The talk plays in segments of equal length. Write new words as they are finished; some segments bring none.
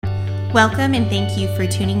Welcome and thank you for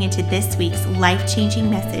tuning into this week's life-changing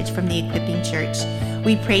message from the Equipping Church.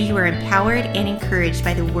 We pray you are empowered and encouraged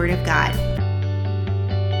by the Word of God.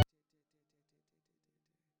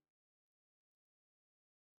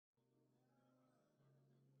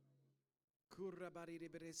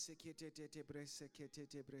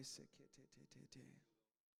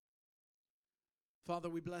 Father,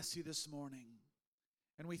 we bless you this morning,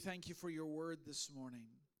 and we thank you for your word this morning.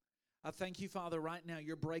 I thank you, Father, right now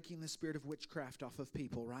you're breaking the spirit of witchcraft off of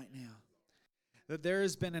people right now. That there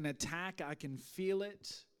has been an attack, I can feel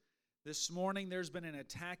it. This morning there's been an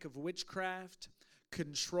attack of witchcraft,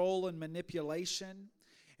 control, and manipulation.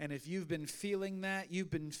 And if you've been feeling that, you've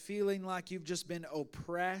been feeling like you've just been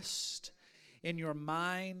oppressed in your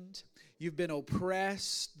mind, you've been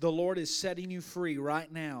oppressed, the Lord is setting you free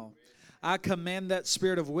right now. I command that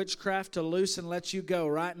spirit of witchcraft to loose and let you go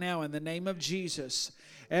right now in the name of Jesus.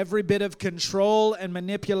 Every bit of control and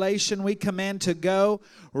manipulation we command to go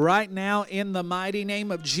right now in the mighty name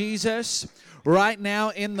of Jesus. Right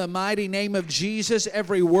now in the mighty name of Jesus.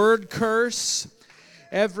 Every word curse,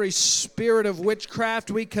 every spirit of witchcraft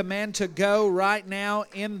we command to go right now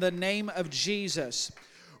in the name of Jesus.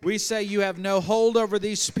 We say you have no hold over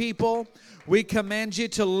these people. We command you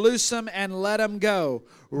to loose them and let them go.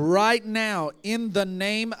 Right now in the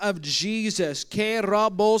name of Jesus. Ke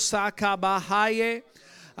rabo sakabahaye.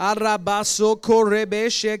 Arabaso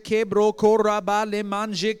korebeshe kebro koraba le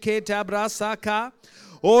manje ke tabrasaka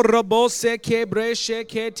orabose kebreshe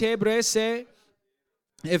ke tebrese.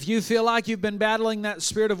 If you feel like you've been battling that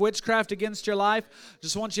spirit of witchcraft against your life,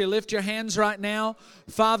 just want you to lift your hands right now.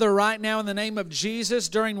 Father, right now in the name of Jesus,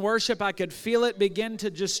 during worship I could feel it begin to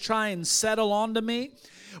just try and settle onto me.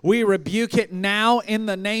 We rebuke it now in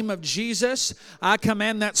the name of Jesus. I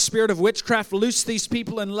command that spirit of witchcraft, loose these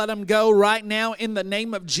people and let them go right now in the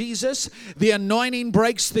name of Jesus. The anointing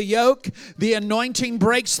breaks the yoke. The anointing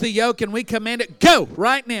breaks the yoke, and we command it, go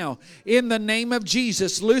right now in the name of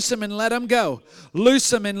Jesus. Loose them and let them go. Loose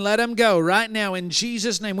them and let them go right now in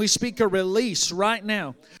Jesus' name. We speak a release right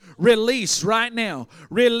now. Release right now.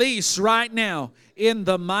 Release right now in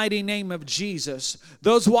the mighty name of Jesus.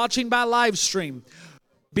 Those watching by live stream,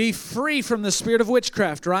 be free from the spirit of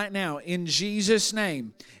witchcraft right now in Jesus'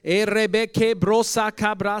 name. There's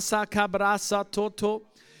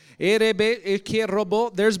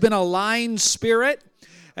been a lying spirit.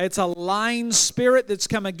 It's a lying spirit that's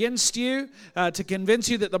come against you to convince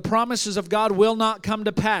you that the promises of God will not come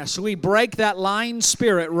to pass. We break that lying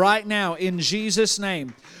spirit right now in Jesus'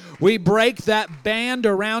 name. We break that band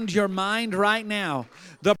around your mind right now.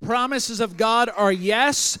 The promises of God are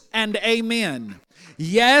yes and amen.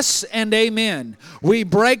 Yes and amen. We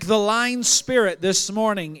break the lying spirit this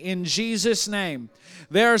morning in Jesus' name.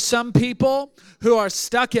 There are some people who are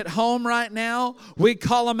stuck at home right now. We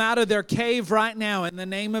call them out of their cave right now in the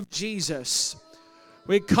name of Jesus.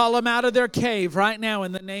 We call them out of their cave right now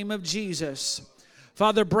in the name of Jesus.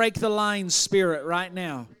 Father, break the lying spirit right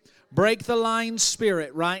now. Break the lying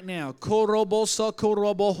spirit right now. Koroboso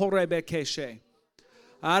korobo horebekeshe.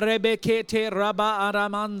 Arebekete raba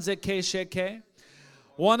aramanzekesheke.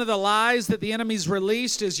 One of the lies that the enemy's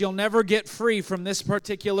released is you'll never get free from this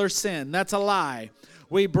particular sin. That's a lie.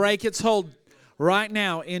 We break its hold right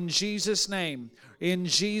now in Jesus' name. In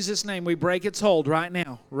Jesus' name, we break its hold right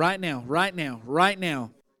now, right now, right now, right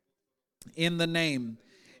now. In the name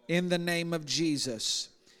of Jesus.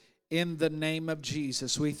 In the name of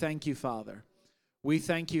Jesus. We thank you, Father. We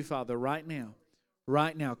thank you, Father, right now.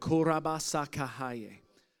 Right now. Kurabasakahaye.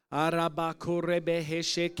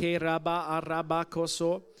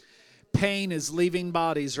 Pain is leaving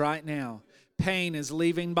bodies right now. Pain is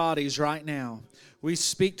leaving bodies right now. We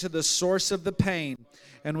speak to the source of the pain,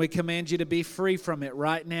 and we command you to be free from it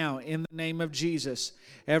right now in the name of Jesus.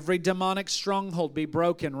 Every demonic stronghold be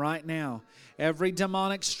broken right now. Every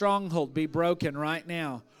demonic stronghold be broken right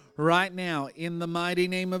now. Right now, in the mighty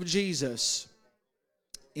name of Jesus.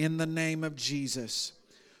 In the name of Jesus.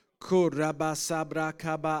 We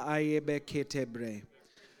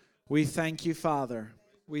thank you, Father.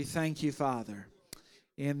 We thank you, Father.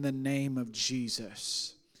 In the name of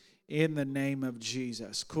Jesus. In the name of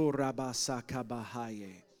Jesus.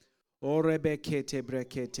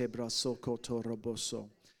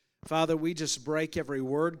 Father, we just break every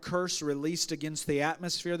word curse released against the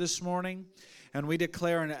atmosphere this morning. And we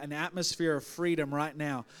declare an atmosphere of freedom right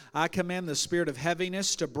now. I command the spirit of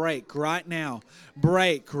heaviness to break right now.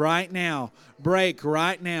 Break right now. Break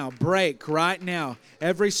right now. Break right now.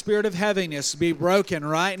 Every spirit of heaviness be broken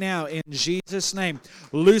right now in Jesus' name.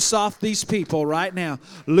 Loose off these people right now.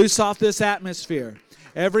 Loose off this atmosphere.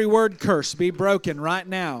 Every word curse be broken right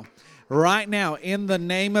now. right now in the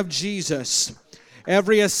name of Jesus.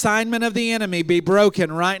 Every assignment of the enemy be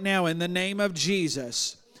broken right now in the name of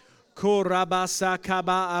Jesus.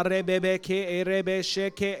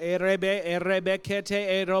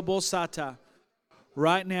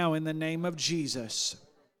 Right now in the name of Jesus.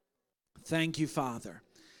 Thank you, Father.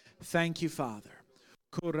 Thank you, Father.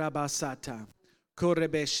 Kurabasata.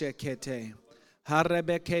 Kurebeshekete.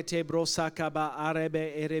 Harebekete brosakaba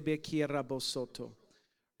arebe erebeki rabosoto.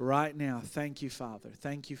 Right now. Thank you, Father.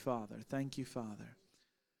 Thank you, Father. Thank you, Father.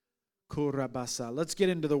 Kurabasa. Let's get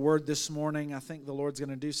into the Word this morning. I think the Lord's going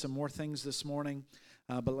to do some more things this morning.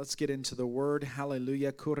 But let's get into the Word.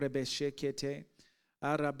 Hallelujah. Kurebeshekete.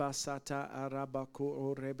 Arabasata arabaku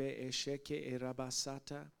orebe esheke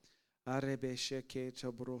erabasata arebe sheke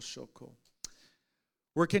tobroshoko.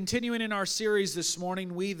 We're continuing in our series this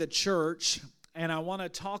morning, We the Church, and I want to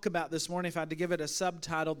talk about this morning, if I had to give it a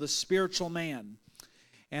subtitle, The Spiritual Man.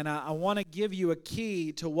 And I want to give you a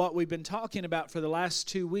key to what we've been talking about for the last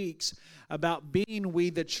 2 weeks about being we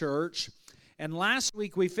the church. And last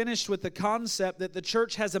week we finished with the concept that the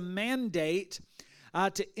church has a mandate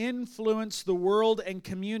to influence the world and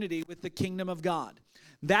community with the kingdom of God.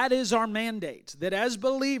 That is our mandate, that as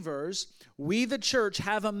believers, we the church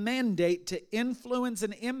have a mandate to influence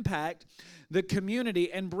and impact the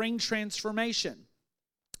community and bring transformation.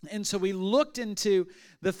 And so we looked into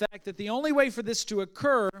the fact that the only way for this to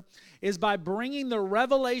occur is by bringing the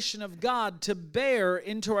revelation of God to bear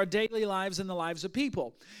into our daily lives and the lives of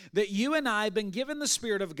people. That you and I have been given the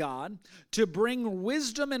Spirit of God to bring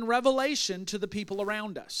wisdom and revelation to the people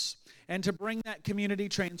around us and to bring that community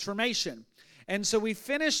transformation. And so we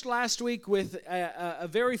finished last week with a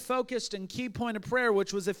very focused and key point of prayer,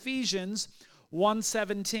 which was Ephesians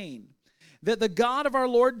 1:17. That the God of our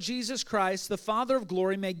Lord Jesus Christ, the Father of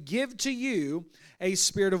glory, may give to you a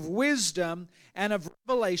spirit of wisdom and of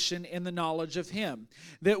revelation in the knowledge of Him.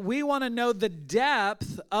 That we want to know the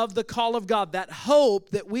depth of the call of God, that hope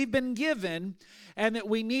that we've been given, and that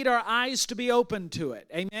we need our eyes to be open to it.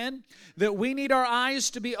 Amen? That we need our eyes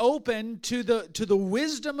to be open to the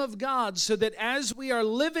wisdom of God, so that as we are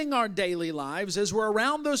living our daily lives, as we're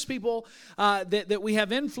around those people that we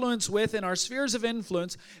have influence with in our spheres of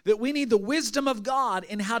influence, that we need the wisdom of God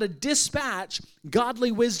in how to dispatch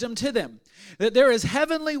godly wisdom to them. That there is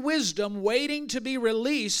heavenly wisdom waiting to be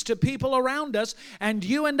released to people around us, and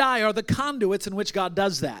you and I are the conduits in which God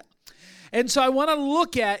does that. And so I want to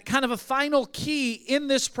look at kind of a final key in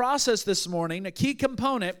this process this morning, a key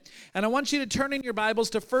component, and I want you to turn in your Bibles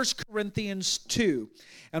to 1 Corinthians 2.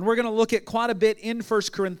 And we're going to look at quite a bit in 1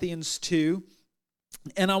 Corinthians 2.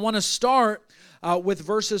 And I want to start with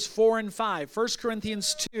verses 4 and 5. 1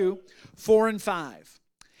 Corinthians 2, 4 and 5.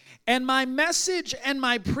 And my message and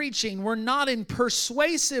my preaching were not in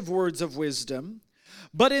persuasive words of wisdom,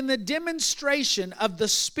 but in the demonstration of the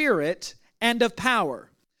Spirit and of power,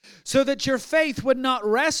 so that your faith would not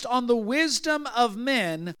rest on the wisdom of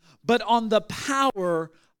men, but on the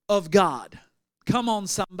power of God. Come on,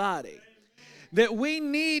 somebody. That we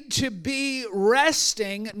need to be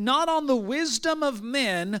resting not on the wisdom of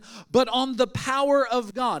men, but on the power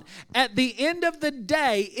of God. At the end of the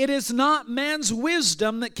day, it is not man's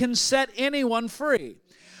wisdom that can set anyone free.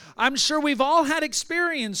 I'm sure we've all had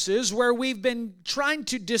experiences where we've been trying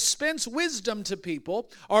to dispense wisdom to people,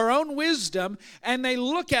 our own wisdom, and they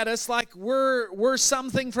look at us like we're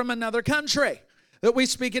something from another country, that we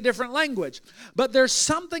speak a different language. But there's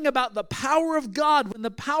something about the power of God. When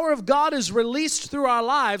the power of God is released through our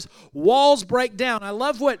lives, walls break down. I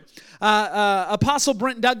love what Apostle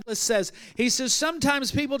Brent Douglas says. He says,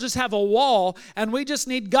 sometimes people just have a wall, and we just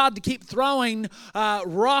need God to keep throwing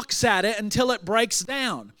rocks at it until it breaks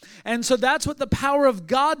down. And so that's what the power of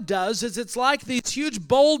God does, is it's like these huge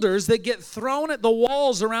boulders that get thrown at the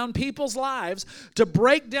walls around people's lives to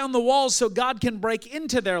break down the walls so God can break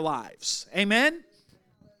into their lives. Amen?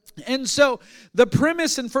 And so the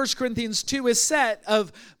premise in 1 Corinthians 2 is set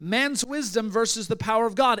of man's wisdom versus the power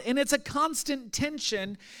of God. And it's a constant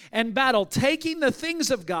tension and battle, taking the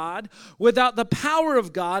things of God without the power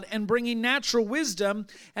of God and bringing natural wisdom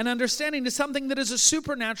and understanding to something that is a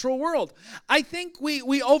supernatural world. I think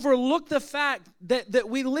we overlook the fact that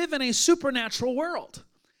we live in a supernatural world,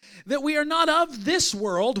 that we are not of this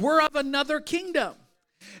world, we're of another kingdom.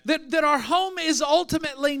 That our home is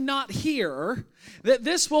ultimately not here, that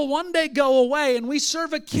this will one day go away, and we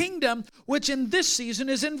serve a kingdom which in this season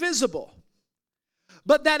is invisible.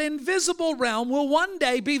 But that invisible realm will one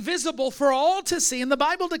day be visible for all to see, and the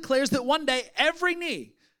Bible declares that one day every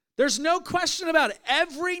knee, There's no question about it.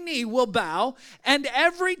 Every knee will bow and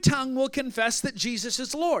every tongue will confess that Jesus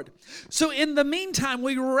is Lord. So in the meantime,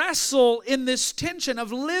 we wrestle in this tension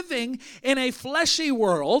of living in a fleshy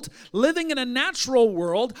world, living in a natural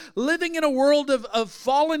world, living in a world of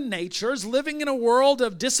fallen natures, living in a world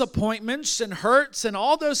of disappointments and hurts and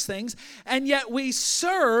all those things, and yet we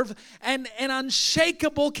serve an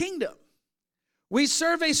unshakable kingdom. We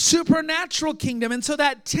serve a supernatural kingdom, and so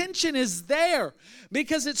that tension is there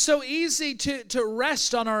because it's so easy to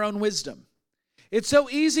rest on our own wisdom. It's so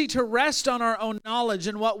easy to rest on our own knowledge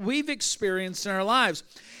and what we've experienced in our lives.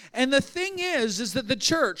 And the thing is that the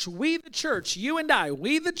church, we the church, you and I,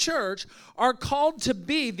 we the church are called to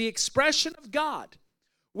be the expression of God,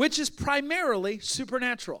 which is primarily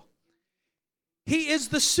supernatural. He is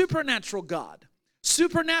the supernatural God.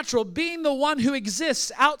 Supernatural, being the one who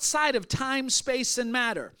exists outside of time, space, and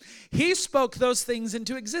matter. He spoke those things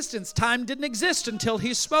into existence. Time didn't exist until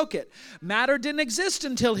he spoke it. Matter didn't exist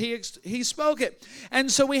until he spoke it.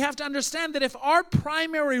 And so we have to understand that if our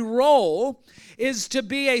primary role is to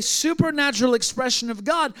be a supernatural expression of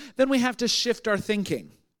God, then we have to shift our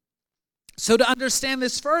thinking. So to understand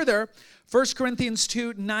this further, 1 Corinthians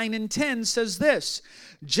 2, 9 and 10 says this,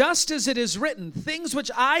 just as it is written, things which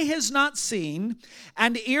eye has not seen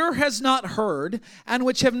and ear has not heard and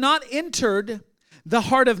which have not entered the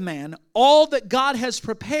heart of man, all that God has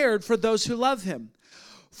prepared for those who love him.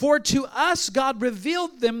 For to us God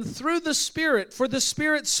revealed them through the Spirit, for the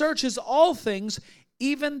Spirit searches all things,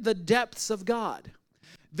 even the depths of God.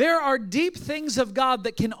 There are deep things of God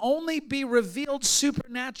that can only be revealed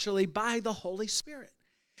supernaturally by the Holy Spirit.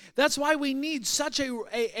 That's why we need such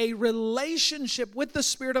a relationship with the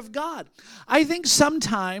Spirit of God. I think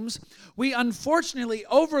sometimes we unfortunately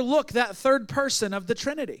overlook that third person of the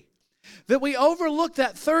Trinity. That we overlook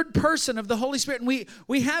that third person of the Holy Spirit. And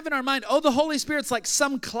we have in our mind, oh, the Holy Spirit's like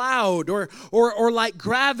some cloud or like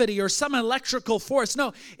gravity or some electrical force.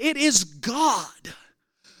 No, it is God.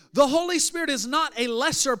 The Holy Spirit is not a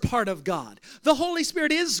lesser part of God. The Holy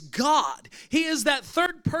Spirit is God. He is that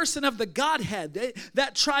third person of the Godhead,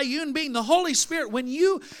 that triune being. The Holy Spirit, when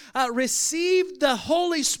you receive the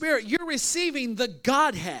Holy Spirit, you're receiving the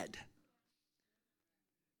Godhead.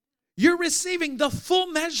 You're receiving the full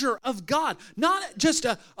measure of God, not just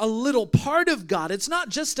a little part of God. It's not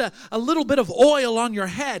just a little bit of oil on your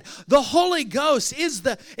head. The Holy Ghost is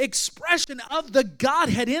the expression of the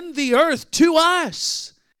Godhead in the earth to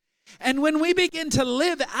us. And when we begin to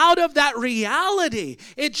live out of that reality,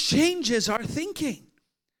 it changes our thinking.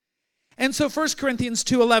 And so 1 Corinthians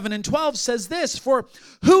 2, 11 and 12 says this, for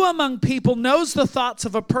who among people knows the thoughts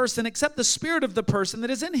of a person except the spirit of the person that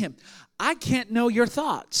is in him? I can't know your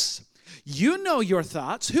thoughts. You know your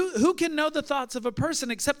thoughts. Who can know the thoughts of a person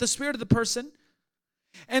except the spirit of the person?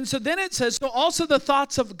 And so then it says, so also the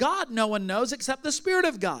thoughts of God no one knows except the Spirit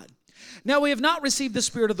of God. Now we have not received the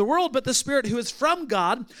spirit of the world, but the Spirit who is from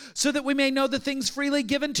God, so that we may know the things freely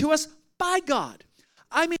given to us by God.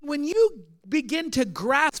 I mean, when you begin to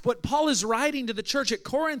grasp what Paul is writing to the church at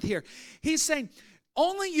Corinth here, he's saying,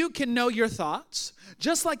 only you can know your thoughts,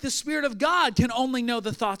 just like the Spirit of God can only know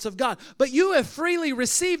the thoughts of God. But you have freely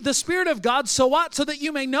received the Spirit of God, so what? So that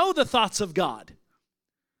you may know the thoughts of God.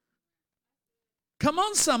 Come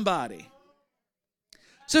on, somebody.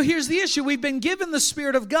 So here's the issue. We've been given the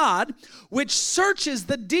Spirit of God, which searches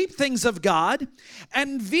the deep things of God,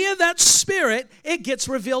 and via that Spirit, it gets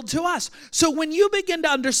revealed to us. So when you begin to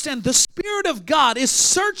understand the Spirit of God is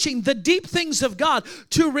searching the deep things of God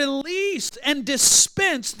to release and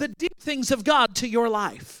dispense the deep things of God to your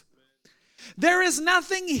life. There is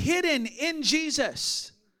nothing hidden in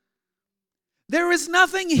Jesus. There is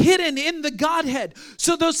nothing hidden in the Godhead.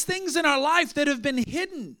 So those things in our life that have been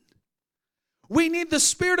hidden, we need the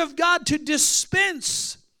Spirit of God to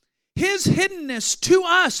dispense His hiddenness to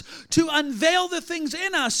us, to unveil the things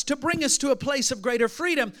in us, to bring us to a place of greater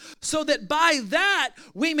freedom, so that by that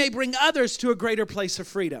we may bring others to a greater place of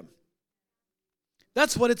freedom.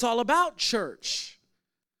 That's what it's all about, church.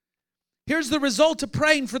 Here's the result of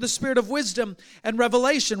praying for the spirit of wisdom and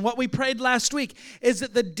revelation. What we prayed last week is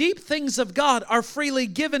that the deep things of God are freely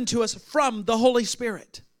given to us from the Holy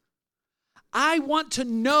Spirit. I want to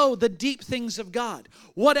know the deep things of God,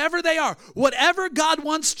 whatever they are. Whatever God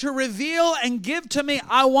wants to reveal and give to me,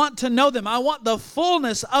 I want to know them. I want the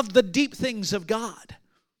fullness of the deep things of God.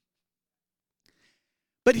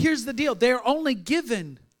 But here's the deal. They're only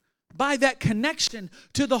given by that connection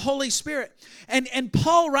to the Holy Spirit. And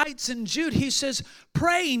Paul writes in Jude, he says,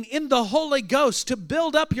 praying in the Holy Ghost to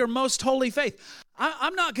build up your most holy faith.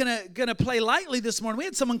 I'm not gonna play lightly this morning. We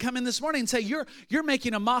had someone come in this morning and say, you're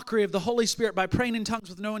making a mockery of the Holy Spirit by praying in tongues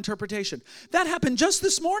with no interpretation. That happened just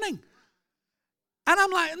this morning. And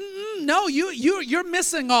I'm like, no, you're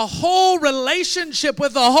missing a whole relationship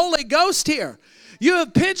with the Holy Ghost here. You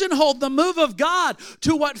have pigeonholed the move of God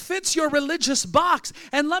to what fits your religious box.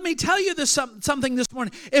 And let me tell you something this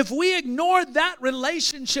morning. If we ignore that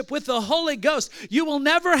relationship with the Holy Ghost, you will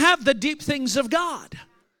never have the deep things of God.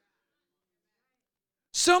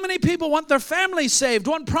 So many people want their family saved,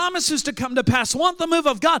 want promises to come to pass, want the move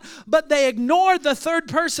of God, but they ignore the third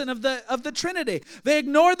person of the Trinity. They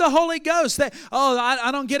ignore the Holy Ghost.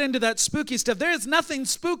 I don't get into that spooky stuff. There is nothing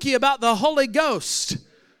spooky about the Holy Ghost.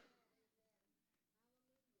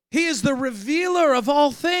 He is the revealer of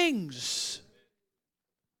all things.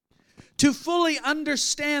 To fully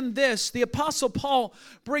understand this, the Apostle Paul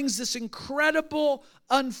brings this incredible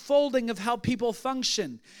unfolding of how people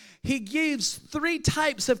function. He gives 3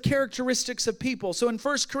 types of characteristics of people. So in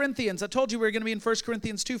 1 Corinthians, I told you we were going to be in 1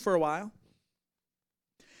 Corinthians 2 for a while.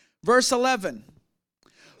 Verse 11.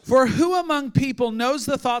 For who among people knows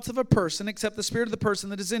the thoughts of a person except the spirit of the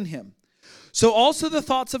person that is in him? So also the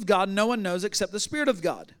thoughts of God no one knows except the Spirit of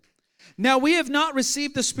God. Now we have not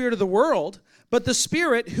received the spirit of the world, but the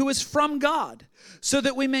Spirit who is from God, so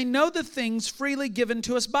that we may know the things freely given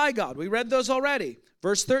to us by God. We read those already.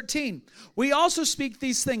 Verse 13, we also speak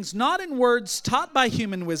these things not in words taught by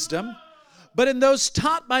human wisdom, but in those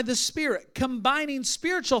taught by the Spirit, combining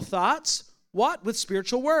spiritual thoughts, what? With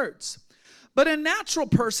spiritual words. But a natural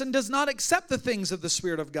person does not accept the things of the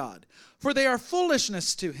Spirit of God, for they are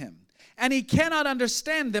foolishness to him, and he cannot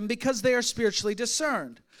understand them because they are spiritually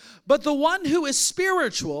discerned. But the one who is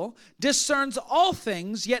spiritual discerns all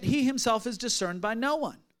things, yet he himself is discerned by no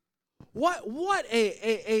one. What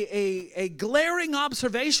a glaring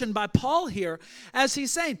observation by Paul here, as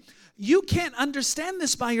he's saying, you can't understand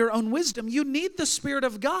this by your own wisdom. You need the Spirit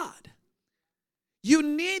of God. You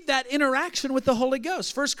need that interaction with the Holy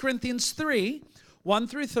Ghost. 1 Corinthians 3, 1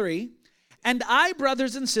 through 3. And I,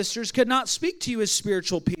 brothers and sisters, could not speak to you as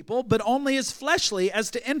spiritual people, but only as fleshly, as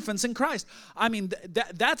to infants in Christ. I mean,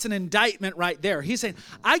 that's an indictment right there. He's saying,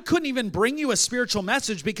 I couldn't even bring you a spiritual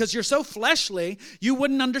message because you're so fleshly, you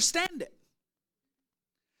wouldn't understand it.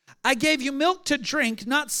 I gave you milk to drink,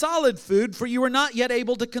 not solid food, for you were not yet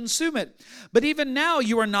able to consume it. But even now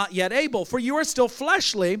you are not yet able, for you are still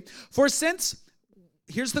fleshly. For since,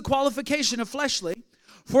 here's the qualification of fleshly,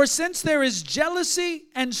 for since there is jealousy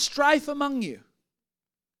and strife among you,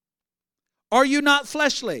 are you not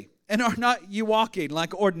fleshly? And are not you walking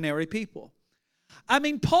like ordinary people? I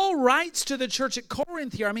mean, Paul writes to the church at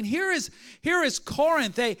Corinth here. I mean, here is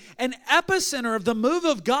Corinth, an epicenter of the move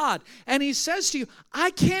of God. And he says to you,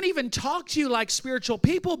 I can't even talk to you like spiritual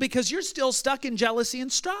people because you're still stuck in jealousy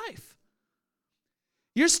and strife.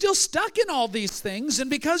 You're still stuck in all these things, and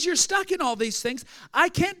because you're stuck in all these things, I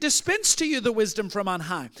can't dispense to you the wisdom from on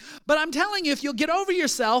high. But I'm telling you, if you'll get over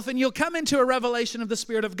yourself and you'll come into a revelation of the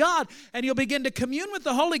Spirit of God and you'll begin to commune with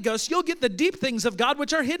the Holy Ghost, you'll get the deep things of God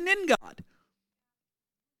which are hidden in God.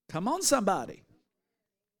 Come on, somebody.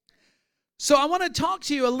 So I want to talk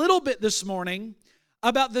to you a little bit this morning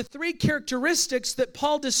about the 3 characteristics that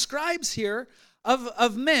Paul describes here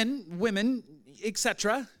of men, women,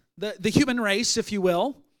 etc., the human race, if you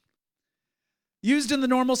will, used in the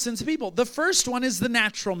normal sense of people. The first one is the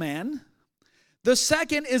natural man. The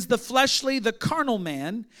second is the fleshly, the carnal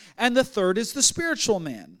man. And the third is the spiritual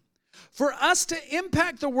man. For us to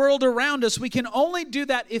impact the world around us, we can only do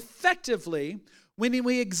that effectively when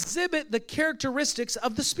we exhibit the characteristics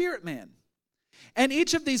of the spirit man. And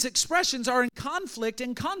each of these expressions are in conflict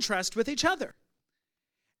and contrast with each other.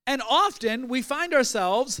 And often we find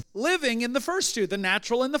ourselves living in the first two, the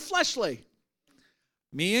natural and the fleshly.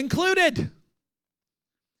 Me included.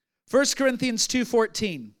 1 Corinthians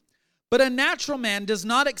 2:14. But a natural man does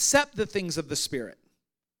not accept the things of the Spirit,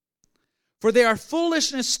 for they are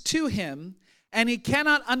foolishness to him, and he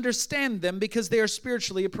cannot understand them because they are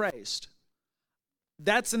spiritually appraised.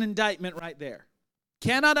 That's an indictment right there.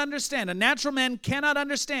 Cannot understand. A natural man cannot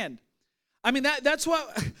understand. I mean, that's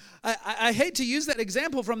what, I hate to use that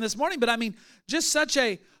example from this morning, but I mean, just such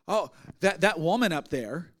that woman up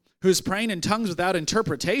there who's praying in tongues without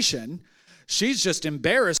interpretation, she's just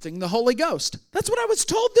embarrassing the Holy Ghost. That's what I was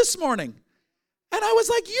told this morning. And I was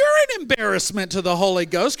like, you're an embarrassment to the Holy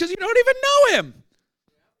Ghost because you don't even know him.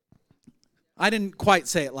 I didn't quite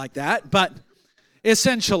say it like that, but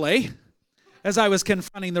essentially, as I was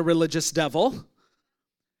confronting the religious devil.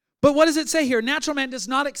 But what does it say here? Natural man does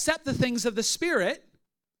not accept the things of the Spirit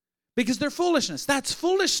because they're foolishness. That's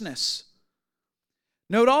foolishness.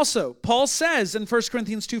 Note also, Paul says in 1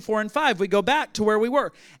 Corinthians 2, 4, and 5, we go back to where we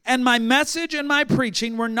were. And my message and my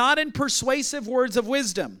preaching were not in persuasive words of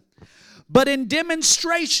wisdom, but in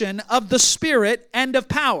demonstration of the Spirit and of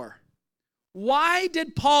power. Why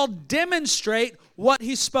did Paul demonstrate what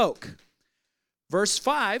he spoke? Verse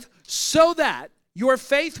 5, so that your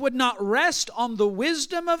faith would not rest on the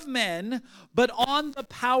wisdom of men, but on the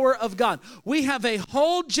power of God. We have a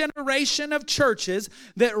whole generation of churches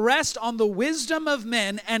that rest on the wisdom of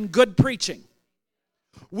men and good preaching,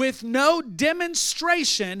 with no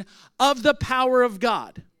demonstration of the power of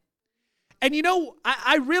God. And you know,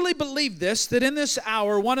 I really believe this, that in this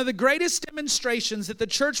hour, one of the greatest demonstrations that the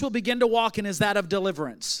church will begin to walk in is that of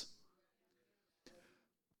deliverance.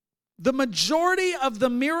 The majority of the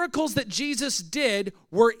miracles that Jesus did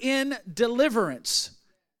were in deliverance,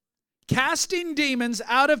 casting demons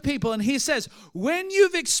out of people. And he says, when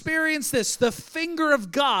you've experienced this, the finger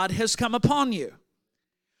of God has come upon you.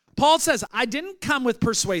 Paul says, I didn't come with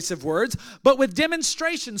persuasive words, but with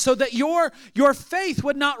demonstration, so that your faith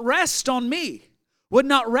would not rest on me, would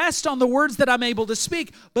not rest on the words that I'm able to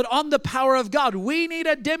speak, but on the power of God. We need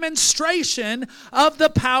a demonstration of the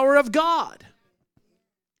power of God.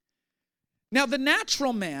 Now, the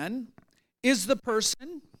natural man is the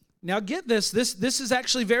person, now get this is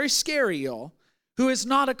actually very scary, y'all, who is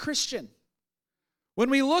not a Christian. When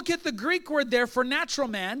we look at the Greek word there for natural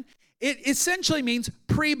man, it essentially means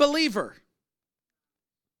pre-believer.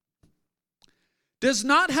 Does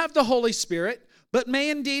not have the Holy Spirit, but may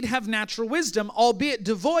indeed have natural wisdom, albeit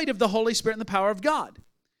devoid of the Holy Spirit and the power of God.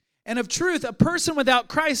 And of truth, a person without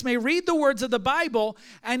Christ may read the words of the Bible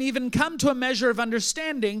and even come to a measure of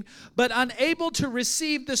understanding, but unable to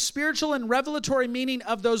receive the spiritual and revelatory meaning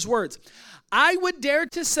of those words. I would dare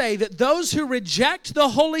to say that those who reject the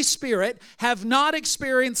Holy Spirit have not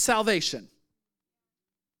experienced salvation.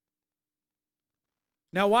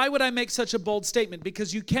 Now, why would I make such a bold statement?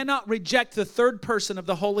 Because you cannot reject the third person of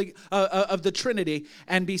the Trinity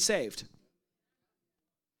and be saved.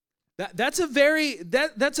 That's a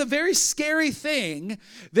very scary thing,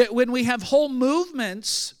 that when we have whole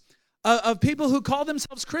movements of people who call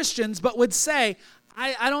themselves Christians but would say,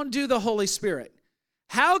 I don't do the Holy Spirit.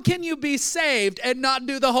 How can you be saved and not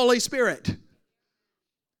do the Holy Spirit?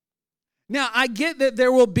 Now, I get that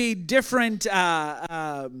there will be different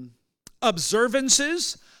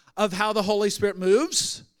observances of how the Holy Spirit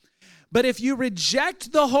moves, but if you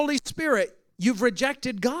reject the Holy Spirit, you've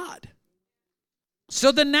rejected God.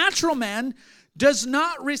 So the natural man does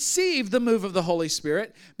not receive the move of the Holy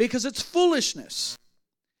Spirit because it's foolishness.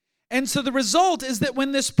 And so the result is that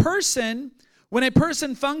when a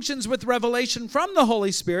person functions with revelation from the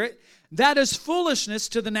Holy Spirit, that is foolishness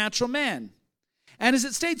to the natural man. And as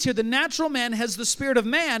it states here, the natural man has the spirit of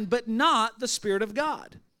man, but not the Spirit of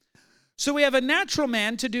God. So we have a natural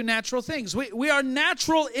man to do natural things. We are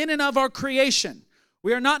natural in and of our creation.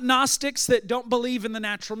 We are not Gnostics that don't believe in the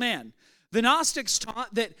natural man. The Gnostics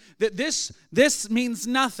taught that this means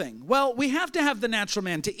nothing. Well, we have to have the natural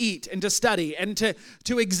man to eat and to study and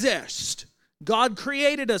to exist. God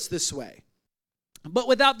created us this way. But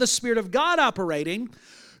without the Spirit of God operating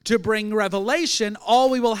to bring revelation, all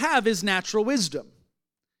we will have is natural wisdom.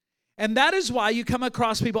 And that is why you come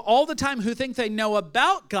across people all the time who think they know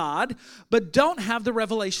about God, but don't have the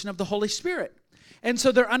revelation of the Holy Spirit. And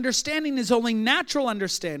so their understanding is only natural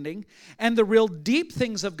understanding, and the real deep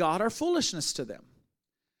things of God are foolishness to them.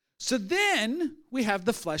 So then we have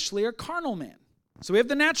the fleshly or carnal man. So we have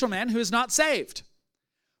the natural man who is not saved.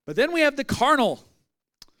 But then we have the carnal.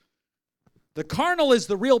 The carnal is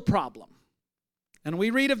the real problem. And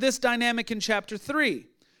we read of this dynamic in chapter 3.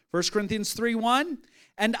 1 Corinthians 3:1.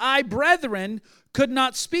 And I, brethren, could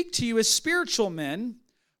not speak to you as spiritual men,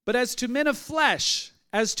 but as to men of flesh,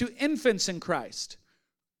 as to infants in Christ.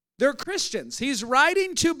 They're Christians. He's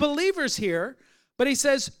writing to believers here, but he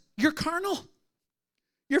says, you're carnal.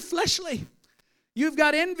 You're fleshly. You've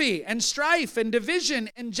got envy and strife and division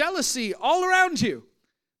and jealousy all around you.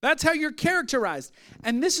 That's how you're characterized.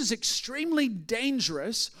 And this is extremely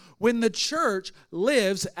dangerous when the church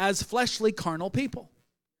lives as fleshly, carnal people.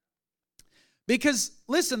 Because,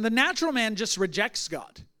 listen, the natural man just rejects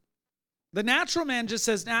God. The natural man just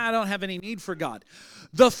says, I don't have any need for God.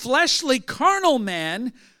 The fleshly, carnal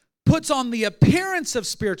man puts on the appearance of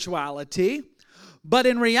spirituality, but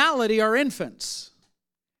in reality are infants.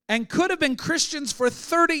 And could have been Christians for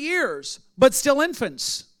 30 years, but still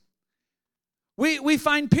infants. We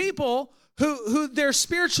find people who their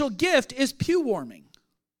spiritual gift is pew warming.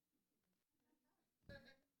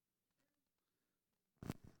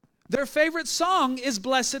 Their favorite song is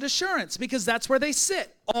Blessed Assurance because that's where they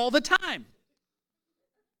sit all the time.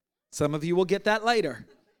 Some of you will get that later.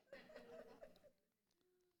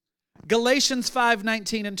 Galatians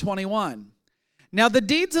 5:19 and 21. Now the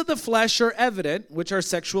deeds of the flesh are evident, which are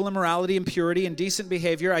sexual immorality, impurity, indecent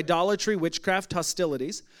behavior, idolatry, witchcraft,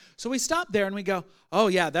 hostilities. So we stop there and we go, oh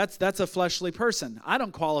yeah, that's a fleshly person. I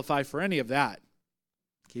don't qualify for any of that.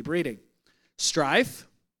 Keep reading. Strife,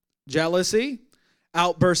 jealousy,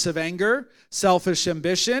 outbursts of anger, selfish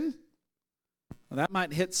ambition. Well, that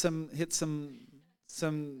might hit some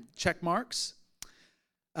check marks.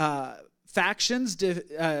 Factions,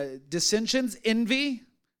 dissensions, envy,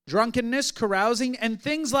 drunkenness, carousing, and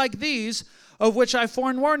things like these, of which I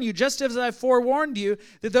forewarn you, just as I forewarned you,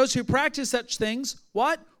 that those who practice such things,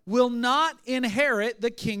 what? Will not inherit the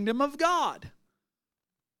kingdom of God.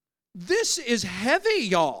 This is heavy,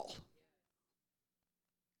 y'all.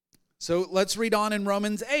 So let's read on in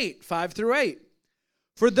Romans 8, 5 through 8.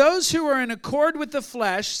 For those who are in accord with the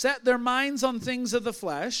flesh set their minds on things of the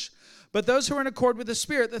flesh, but those who are in accord with the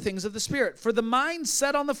Spirit, the things of the Spirit. For the mind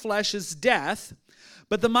set on the flesh is death,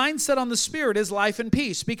 but the mind set on the Spirit is life and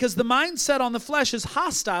peace, because the mind set on the flesh is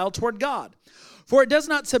hostile toward God. For it does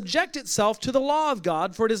not subject itself to the law of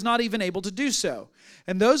God, for it is not even able to do so.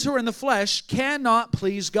 And those who are in the flesh cannot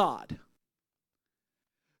please God.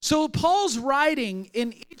 So Paul's writing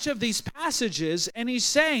in each of these passages, and he's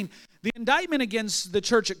saying, the indictment against the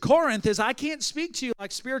church at Corinth is, I can't speak to you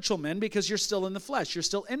like spiritual men because you're still in the flesh. You're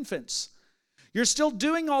still infants. You're still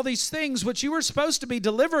doing all these things which you were supposed to be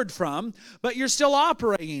delivered from, but you're still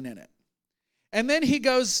operating in it. And then he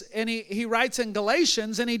goes and he writes in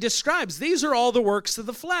Galatians and he describes, these are all the works of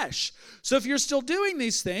the flesh. So if you're still doing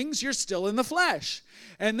these things, you're still in the flesh.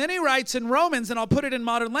 And then he writes in Romans, and I'll put it in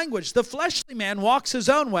modern language, the fleshly man walks his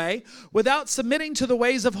own way without submitting to the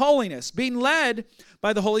ways of holiness, being led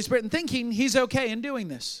by the Holy Spirit and thinking he's okay in doing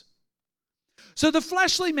this. So the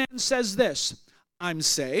fleshly man says this, I'm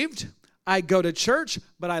saved, I go to church,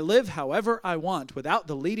 but I live however I want without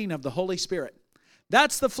the leading of the Holy Spirit.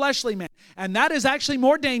 That's the fleshly man. And that is actually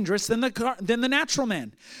more dangerous than the natural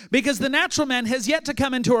man. Because the natural man has yet to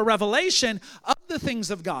come into a revelation of the things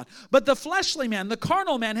of God. But the fleshly man, the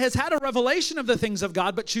carnal man, has had a revelation of the things of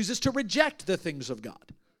God, but chooses to reject the things of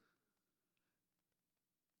God.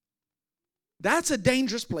 That's a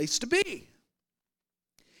dangerous place to be.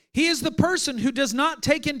 He is the person who does not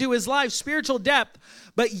take into his life spiritual depth,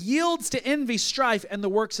 but yields to envy, strife, and the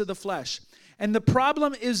works of the flesh. And the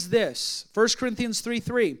problem is this, 1 Corinthians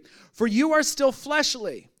 3:3, for you are still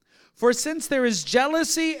fleshly. For since there is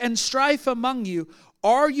jealousy and strife among you,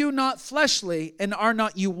 are you not fleshly, and are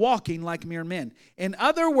not you walking like mere men? In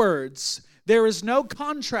other words, there is no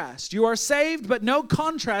contrast. You are saved, but no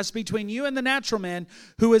contrast between you and the natural man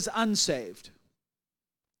who is unsaved.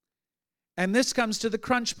 And this comes to the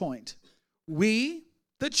crunch point. We,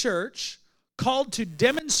 the church, called to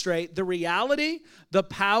demonstrate the reality, the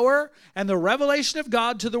power, and the revelation of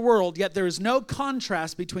God to the world, yet there is no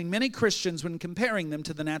contrast between many Christians when comparing them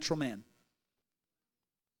to the natural man.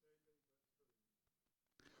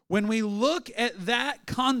 When we look at that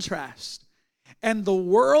contrast, and the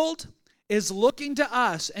world is looking to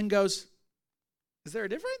us and goes, is there a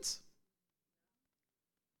difference?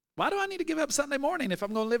 Why do I need to give up Sunday morning if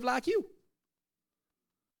I'm going to live like you?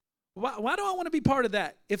 Why do I want to be part of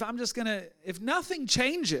that if nothing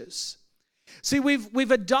changes? See,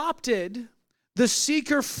 we've adopted the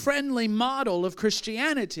seeker-friendly model of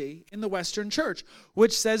Christianity in the Western church,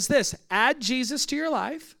 which says this, add Jesus to your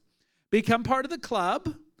life, become part of the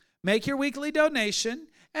club, make your weekly donation,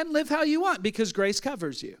 and live how you want because grace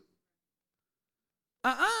covers you.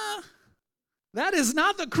 That is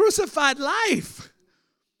not the crucified life.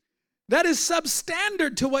 That is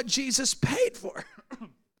substandard to what Jesus paid for.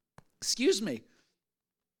 Excuse me.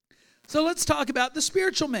 So let's talk about the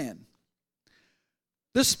spiritual man.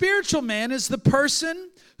 The spiritual man is the person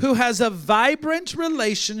who has a vibrant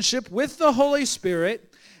relationship with the Holy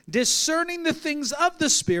Spirit, discerning the things of the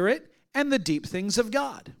Spirit and the deep things of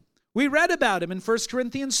God. We read about him in 1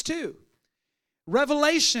 Corinthians 2.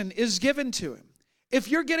 Revelation is given to him. If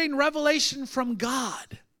you're getting revelation from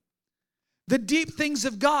God, the deep things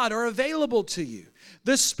of God are available to you.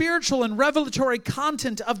 The spiritual and revelatory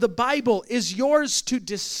content of the Bible is yours to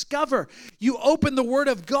discover. You open the Word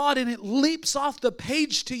of God and it leaps off the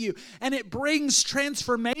page to you and it brings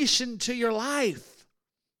transformation to your life.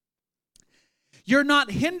 You're not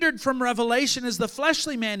hindered from revelation as the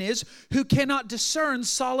fleshly man is, who cannot discern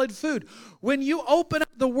solid food. When you open up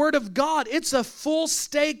the Word of God, it's a full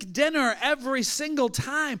steak dinner every single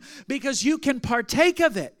time because you can partake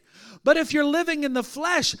of it. But if you're living in the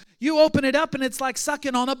flesh, you open it up and it's like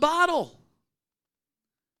sucking on a bottle.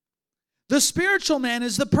 The spiritual man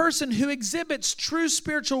is the person who exhibits true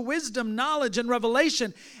spiritual wisdom, knowledge, and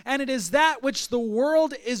revelation, and it is that which the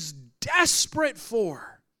world is desperate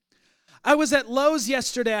for. I was at Lowe's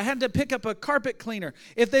yesterday. I had to pick up a carpet cleaner.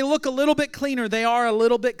 If they look a little bit cleaner, they are a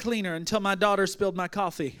little bit cleaner until my daughter spilled my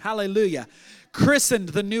coffee. Hallelujah. Christened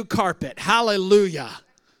the new carpet. Hallelujah.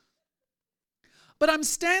 But I'm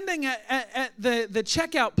standing at the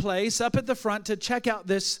checkout place up at the front to check out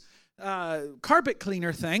this carpet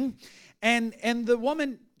cleaner thing. And the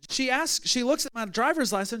woman, she looks at my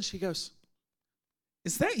driver's license. She goes,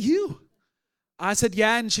 "Is that you?" I said,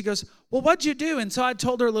 "Yeah." And she goes, "Well, what'd you do?" And so I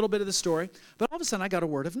told her a little bit of the story. But all of a sudden, I got a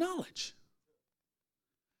word of knowledge.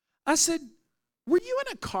 I said, "Were you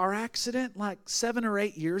in a car accident like 7 or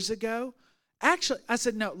 8 years ago?" Actually, I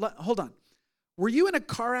said, "No, hold on. Were you in a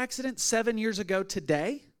car accident 7 years ago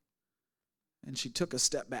today?" And she took a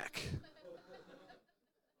step back.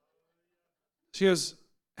 She goes,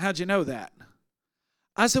 "How'd you know that?"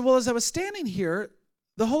 I said, "Well, as I was standing here,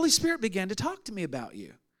 the Holy Spirit began to talk to me about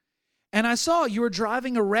you. And I saw you were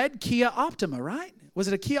driving a red Kia Optima, right? Was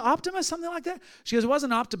it a Kia Optima, something like that?" She goes, "It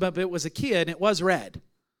wasn't Optima, but it was a Kia, and it was red."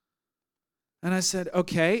 And I said,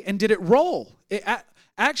 "Okay, and did it roll?"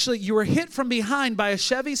 Actually, you were hit from behind by a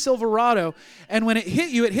Chevy Silverado, and when it hit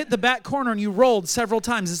you, it hit the back corner, and you rolled several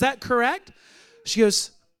times. Is that correct? She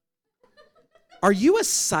goes, "Are you a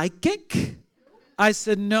psychic?" I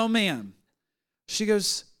said, "No, ma'am." She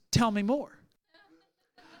goes, "Tell me more."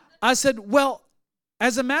 I said, "Well,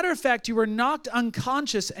 as a matter of fact, you were knocked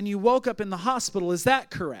unconscious and you woke up in the hospital. Is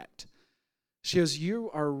that correct?" She goes,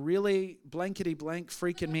 "You are really blankety blank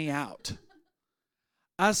freaking me out."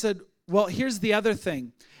 I said, "Well, here's the other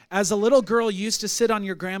thing. As a little girl, you used to sit on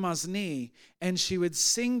your grandma's knee and she would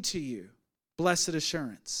sing to you, 'Blessed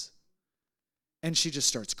Assurance.'" And she just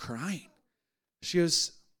starts crying. She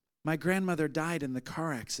goes, "My grandmother died in the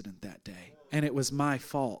car accident that day, and it was my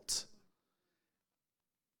fault."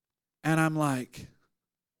 And I'm like,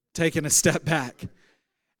 taking a step back.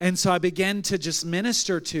 And so I began to just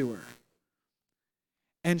minister to her.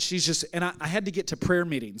 And she's just, and I had to get to prayer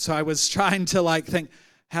meeting. So I was trying to think,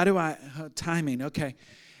 timing, okay.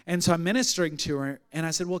 And so I'm ministering to her, and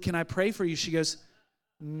I said, "Well, can I pray for you?" She goes,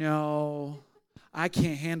 "No, I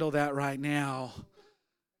can't handle that right now."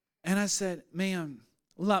 And I said, "Ma'am,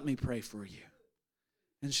 let me pray for you."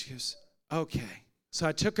 And she goes, "Okay." So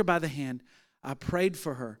I took her by the hand, I prayed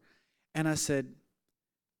for her, and I said,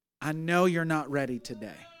 "I know you're not ready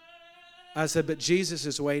today." I said, "But Jesus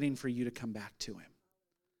is waiting for you to come back to him.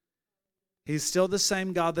 He's still the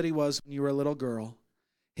same God that he was when you were a little girl.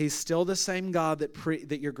 He's still the same God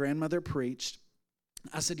that your grandmother preached."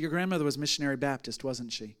 I said, "Your grandmother was missionary Baptist,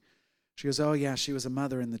 wasn't she?" She goes, "Oh yeah, she was a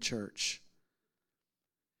mother in the church."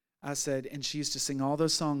 I said, "And she used to sing all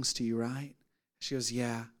those songs to you, right?" She goes,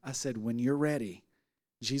 "Yeah." I said, "When you're ready,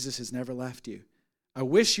 Jesus has never left you. I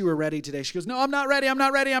wish you were ready today." She goes, "No, I'm not ready, I'm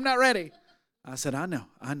not ready, I'm not ready." I said, I know.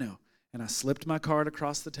 And I slipped my card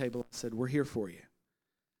across the table and said, "We're here for you."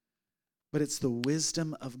 But it's the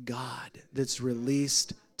wisdom of God that's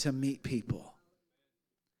released to meet people.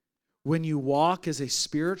 When you walk as a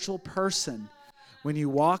spiritual person, when you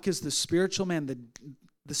walk as the spiritual man,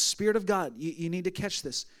 the Spirit of God, you need to catch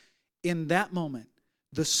this. In that moment,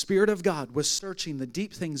 the Spirit of God was searching the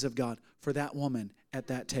deep things of God for that woman at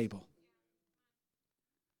that table.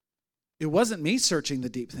 It wasn't me searching the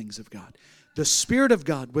deep things of God. The Spirit of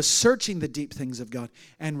God was searching the deep things of God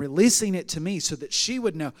and releasing it to me so that she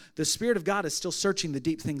would know the Spirit of God is still searching the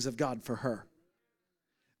deep things of God for her.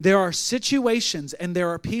 There are situations and there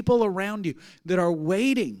are people around you that are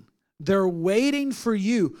waiting. They're waiting for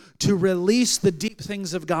you to release the deep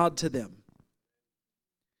things of God to them.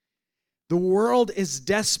 The world is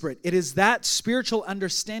desperate. It is that spiritual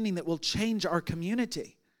understanding that will change our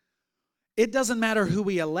community. It doesn't matter who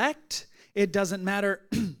we elect. It doesn't matter.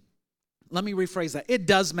 Let me rephrase that. It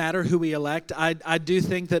does matter who we elect. I do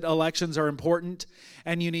think that elections are important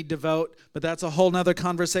and you need to vote, but that's a whole nother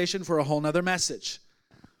conversation for a whole nother message.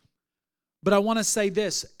 But I want to say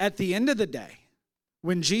this. At the end of the day,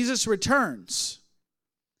 when Jesus returns,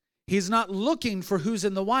 he's not looking for who's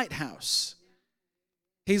in the White House.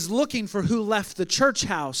 He's looking for who left the church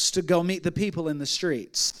house to go meet the people in the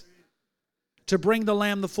streets, to bring the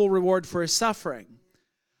Lamb the full reward for his suffering.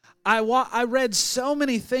 I read so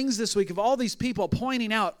many things this week of all these people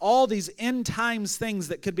pointing out all these end times things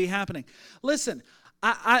that could be happening. Listen,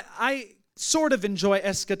 I sort of enjoy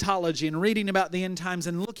eschatology and reading about the end times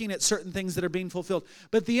and looking at certain things that are being fulfilled.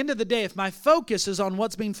 But at the end of the day, if my focus is on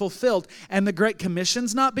what's being fulfilled and the Great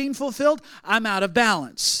Commission's not being fulfilled, I'm out of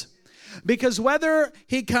balance. Because whether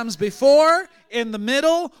he comes before, in the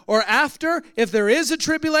middle, or after, if there is a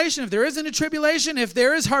tribulation, if there isn't a tribulation, if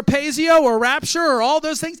there is harpazo or rapture or all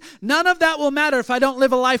those things, none of that will matter if I don't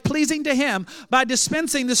live a life pleasing to him by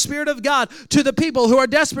dispensing the Spirit of God to the people who are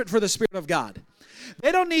desperate for the Spirit of God.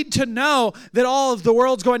 They don't need to know that all of the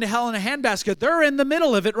world's going to hell in a handbasket. They're in the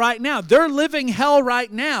middle of it right now. They're living hell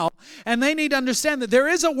right now. And they need to understand that there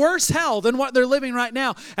is a worse hell than what they're living right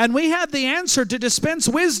now. And we have the answer to dispense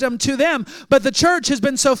wisdom to them. But the church has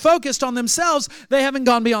been so focused on themselves, they haven't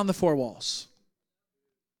gone beyond the four walls.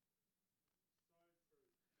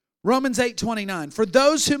 Romans 8:29. For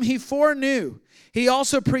those whom he foreknew, he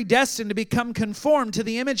also predestined to become conformed to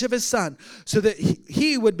the image of his Son, so that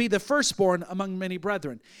he would be the firstborn among many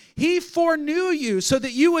brethren. He foreknew you so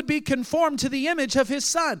that you would be conformed to the image of his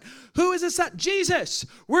Son. Who is his Son? Jesus.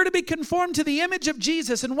 We're to be conformed to the image of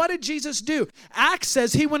Jesus. And what did Jesus do? Acts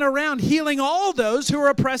says he went around healing all those who were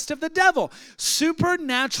oppressed of the devil.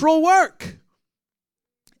 Supernatural work.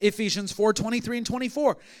 Ephesians 4:23 and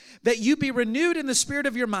 24. That you be renewed in the spirit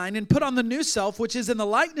of your mind and put on the new self, which is in the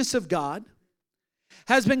likeness of God,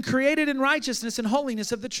 has been created in righteousness and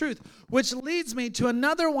holiness of the truth, which leads me to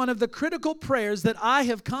another one of the critical prayers that I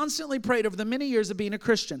have constantly prayed over the many years of being a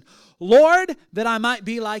Christian. Lord, that I might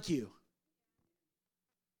be like you.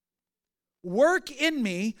 Work in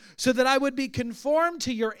me so that I would be conformed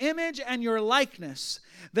to your image and your likeness,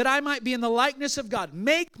 that I might be in the likeness of God.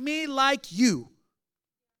 Make me like you.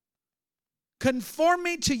 Conform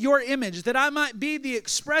me to your image, that I might be the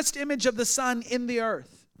expressed image of the Son in the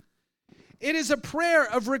earth. It is a prayer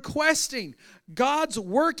of requesting God's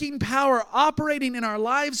working power operating in our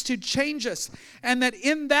lives to change us, and that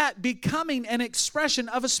in that becoming an expression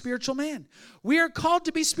of a spiritual man. We are called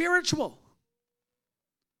to be spiritual.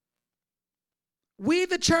 We,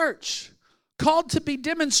 the church, called to be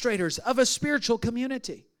demonstrators of a spiritual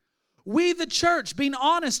community. We, the church, being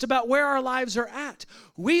honest about where our lives are at.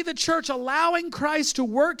 We, the church, allowing Christ to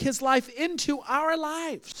work his life into our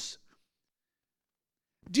lives.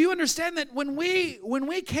 Do you understand that when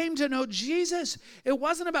we came to know Jesus, it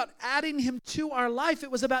wasn't about adding him to our life,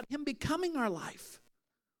 it was about him becoming our life.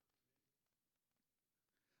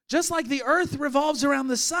 Just like the earth revolves around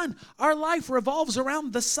the sun, our life revolves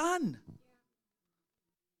around the sun.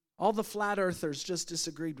 All the flat earthers just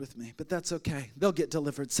disagreed with me, but that's okay. They'll get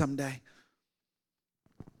delivered someday.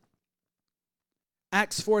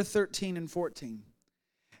 Acts 4:13 and 14.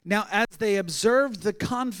 Now, as they observed the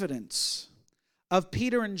confidence of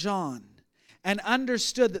Peter and John and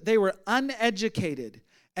understood that they were uneducated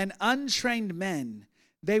and untrained men,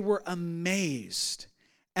 they were amazed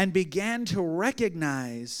and began to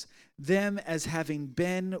recognize them as having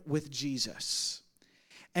been with Jesus.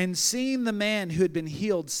 And seeing the man who had been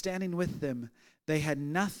healed standing with them, they had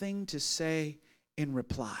nothing to say in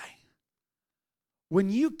reply. When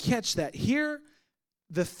you catch that, here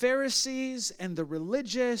the Pharisees and the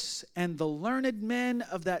religious and the learned men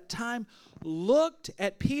of that time looked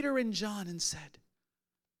at Peter and John and said,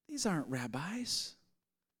 these aren't rabbis.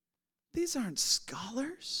 These aren't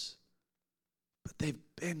scholars. But they've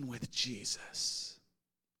been with Jesus.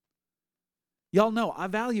 Y'all know I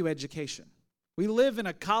value education. We live in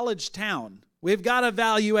a college town. We've got to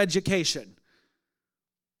value education.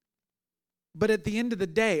 But at the end of the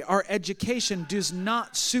day, our education does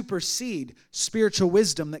not supersede spiritual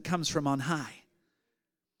wisdom that comes from on high.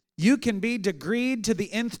 You can be degreed to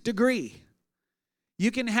the nth degree.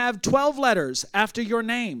 You can have 12 letters after your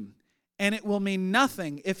name, and it will mean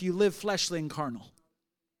nothing if you live fleshly and carnal.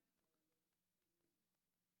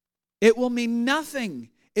 It will mean nothing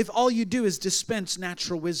if all you do is dispense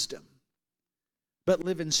natural wisdom, but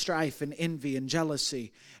live in strife and envy and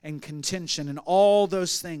jealousy and contention and all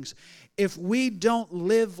those things. If we don't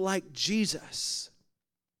live like Jesus,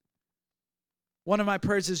 one of my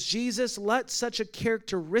prayers is, Jesus, let such a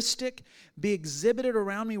characteristic be exhibited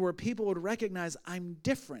around me where people would recognize I'm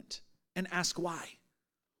different and ask why.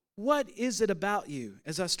 What is it about you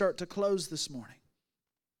as I start to close this morning?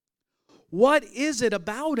 What is it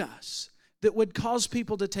about us that would cause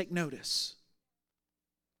people to take notice?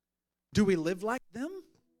 Do we live like them?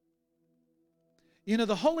 You know,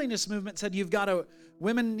 the holiness movement said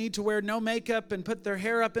women need to wear no makeup and put their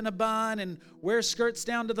hair up in a bun and wear skirts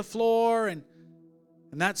down to the floor, and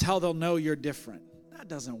that's how they'll know you're different. That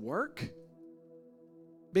doesn't work.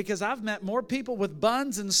 Because I've met more people with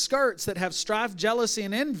buns and skirts that have strife, jealousy,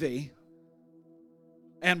 and envy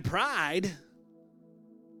and pride.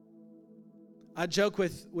 I joke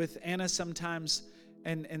with Anna sometimes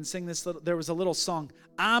and sing this there was a little song,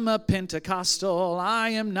 I'm a Pentecostal, I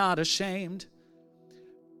am not ashamed.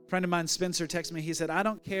 friend of mine, Spencer, texted me. He said, I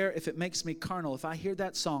don't care if it makes me carnal. If I hear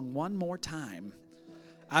that song one more time,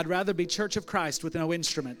 I'd rather be Church of Christ with no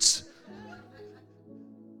instruments.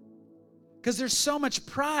 Because there's so much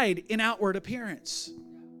pride in outward appearance.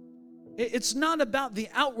 It's not about the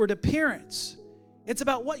outward appearance. It's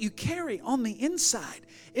about what you carry on the inside.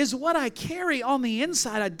 Is what I carry on the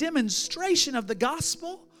inside a demonstration of the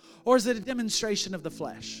gospel, or is it a demonstration of the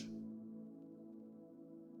flesh?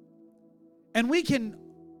 And we can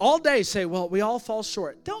all day say, well, we all fall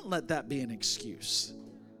short. Don't let that be an excuse.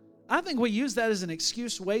 I think we use that as an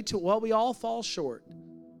excuse way too, well, we all fall short.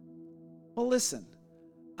 Well, listen,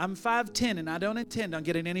 I'm 5'10", and I don't intend on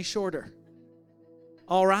getting any shorter.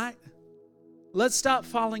 All right? Let's stop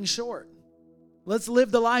falling short. Let's live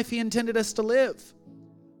the life He intended us to live.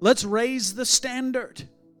 Let's raise the standard.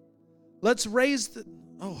 Let's raise the...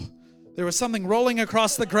 Oh, there was something rolling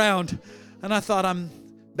across the ground, and I thought I'm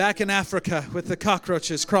back in Africa with the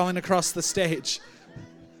cockroaches crawling across the stage.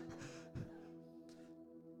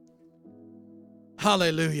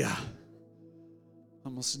 Hallelujah.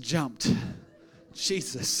 Almost jumped.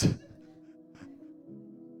 Jesus.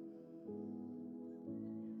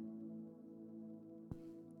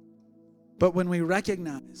 But when we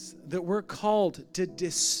recognize that we're called to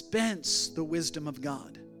dispense the wisdom of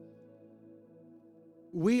God,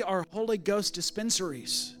 we are Holy Ghost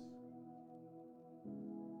dispensaries.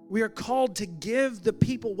 We are called to give the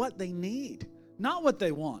people what they need, not what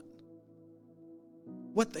they want.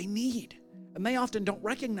 What they need. And they often don't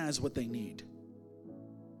recognize what they need.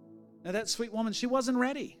 Now that sweet woman, she wasn't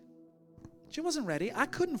ready. She wasn't ready. I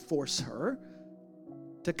couldn't force her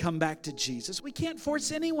to come back to Jesus. We can't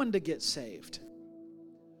force anyone to get saved.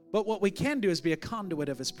 But what we can do is be a conduit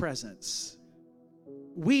of His presence.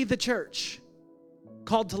 We, the church,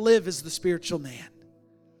 called to live as the spiritual man.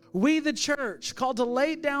 We, the church, called to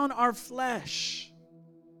lay down our flesh.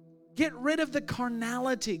 Get rid of the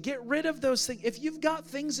carnality. Get rid of those things. If you've got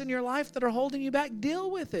things in your life that are holding you back,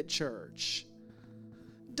 deal with it, church.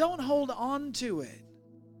 Don't hold on to it.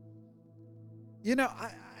 You know,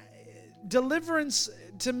 deliverance,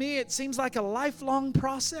 to me, it seems like a lifelong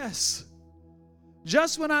process.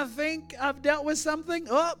 Just when I think I've dealt with something,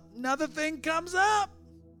 another thing comes up.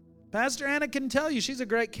 Pastor Anna can tell you, she's a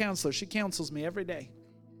great counselor. She counsels me every day.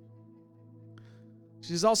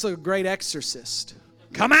 She's also a great exorcist.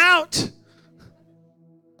 Come out!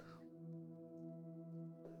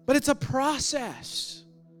 But it's a process.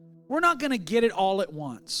 We're not going to get it all at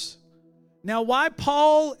once. Now, why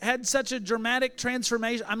Paul had such a dramatic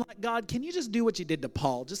transformation, I'm like, God, can you just do what you did to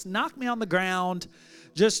Paul? Just knock me on the ground.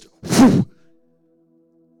 Just, whew.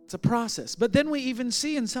 It's a process. But then we even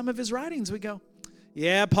see in some of his writings, we go,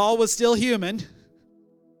 yeah, Paul was still human.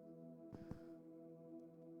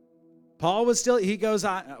 Paul was still, he goes,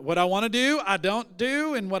 what I want to do, I don't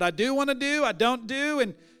do. And what I do want to do, I don't do.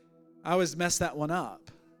 And I always mess that one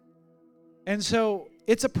up. And so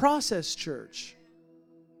it's a process, church.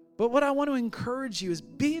 But what I want to encourage you is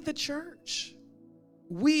be the church.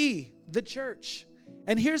 We, the church.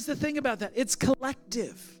 And here's the thing about that. It's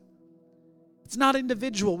collective. It's not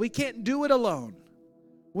individual. We can't do it alone.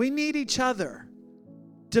 We need each other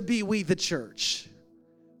to be we, the church.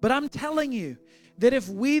 But I'm telling you that if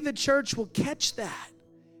we, the church, will catch that,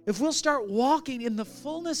 if we'll start walking in the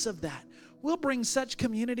fullness of that, we'll bring such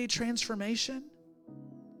community transformation.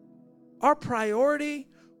 Our priority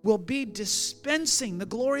will be dispensing the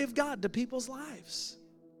glory of God to people's lives.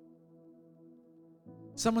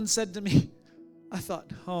 Someone said to me, I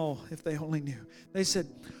thought, oh, if they only knew. They said,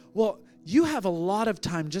 well, you have a lot of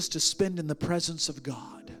time just to spend in the presence of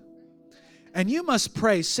God. And you must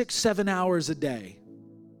pray 6-7 hours a day.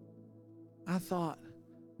 I thought,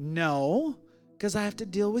 no, because I have to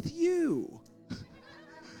deal with you.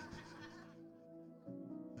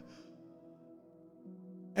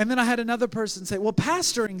 And then I had another person say, well,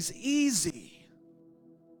 pastoring's easy.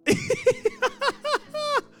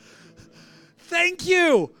 Thank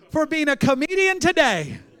you for being a comedian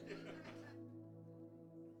today.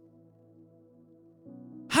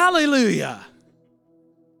 Hallelujah.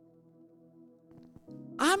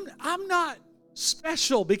 I'm not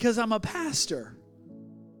special because I'm a pastor.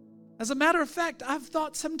 As a matter of fact, I've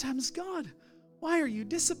thought sometimes, God, why are you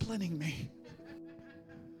disciplining me?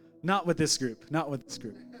 Not with this group. Not with this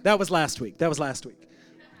group. That was last week.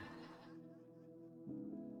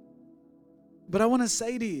 But I want to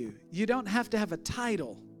say to you, you don't have to have a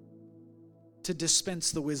title to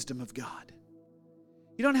dispense the wisdom of God.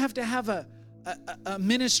 You don't have to have a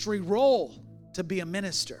ministry role to be a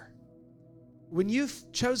minister. When you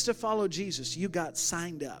chose to follow Jesus, you got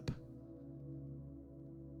signed up.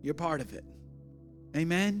 You're part of it.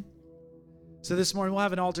 Amen? So this morning we'll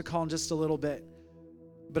have an altar call in just a little bit.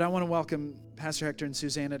 But I want to welcome Pastor Hector and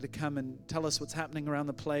Susanna to come and tell us what's happening around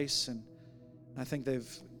the place. And I think they've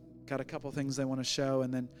got a couple things they want to show.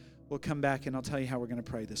 And then we'll come back and I'll tell you how we're going to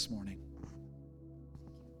pray this morning.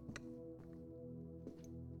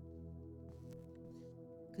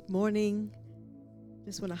 Good morning.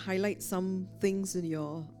 Just want to highlight some things in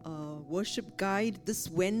your worship guide this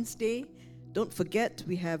Wednesday. Don't forget,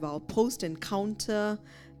 we have our post-encounter.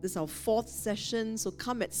 This is our 4th session, so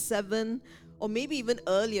come at 7 or maybe even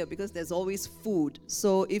earlier because there's always food.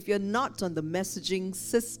 So if you're not on the messaging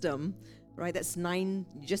system, right, that's 9,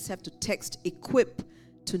 you just have to text EQUIP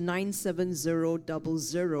to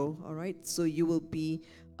 97000, all right? So you will be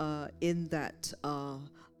in that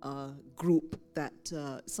group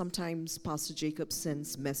that sometimes Pastor Jacob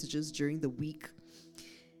sends messages during the week.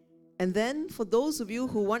 And then for those of you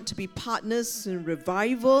who want to be partners in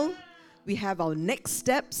revival, we have our next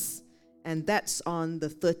steps, and that's on the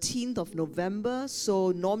 13th of November.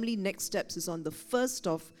 So normally next steps is on the 1st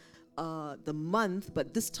of the month,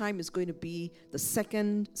 but this time is going to be the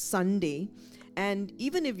 2nd Sunday. And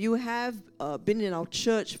even if you have been in our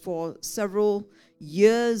church for several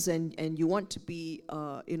years and you want to be,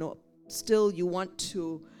 still you want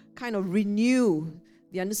to kind of renew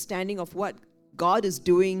the understanding of what God is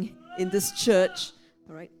doing in this church,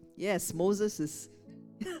 all right? Yes, Moses is,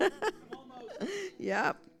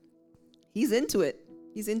 yeah, he's into it.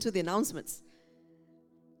 He's into the announcements.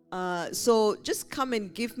 So just come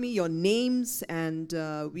and give me your names, and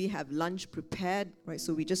we have lunch prepared, right?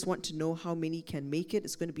 So we just want to know how many can make it.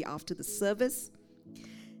 It's going to be after the service.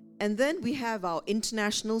 And then we have our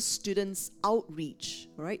International Students Outreach,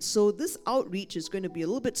 all right? So this outreach is going to be a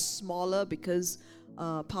little bit smaller because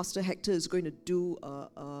Pastor Hector is going to do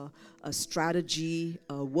a strategy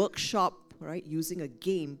workshop, right, using a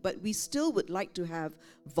game. But we still would like to have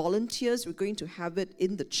volunteers. We're going to have it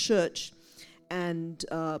in the church. And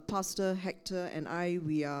Pastor Hector and I,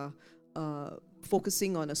 we are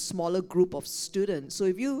focusing on a smaller group of students. So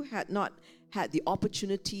if you had not had the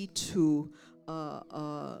opportunity to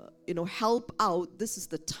help out, this is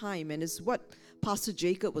the time. And it's what Pastor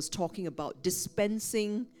Jacob was talking about,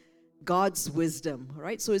 dispensing God's wisdom,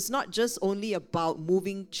 right? So it's not just only about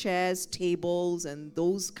moving chairs, tables, and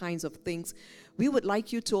those kinds of things. We would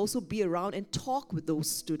like you to also be around and talk with those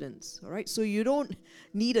students, all right? So you don't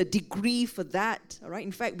need a degree for that, all right?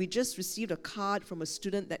 In fact, we just received a card from a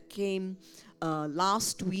student that came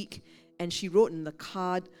last week, and she wrote in the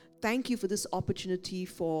card, "Thank you for this opportunity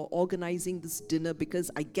for organizing this dinner because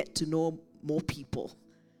I get to know more people,"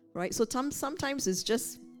 right? So sometimes it's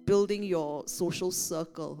just building your social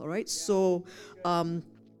circle, all right? So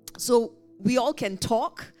we all can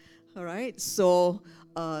talk, all right? So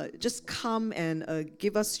just come and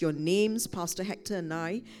give us your names, Pastor Hector and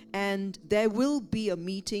I, and there will be a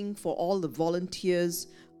meeting for all the volunteers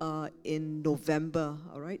in November,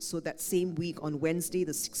 all right? So that same week on Wednesday,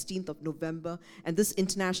 the 16th of November, and this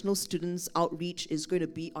International Students Outreach is going to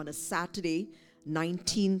be on a Saturday,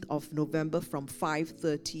 19th of November from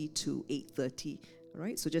 5:30 to 8:30. All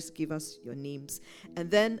right, so just give us your names. And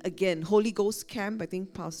then again, Holy Ghost Camp, I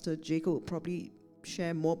think Pastor Jacob will probably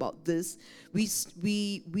share more about this.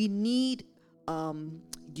 We need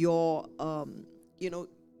your,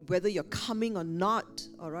 whether you're coming or not,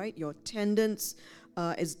 all right, your attendance,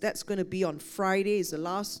 that's going to be on Friday. It's the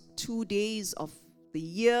last 2 days of the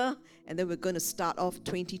year, and then we're going to start off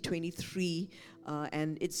 2023,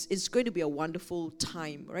 and it's going to be a wonderful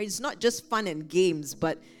time, right? It's not just fun and games,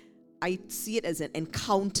 but I see it as an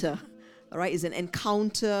encounter, all right? It's an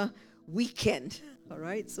encounter weekend, all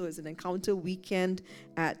right? So it's an encounter weekend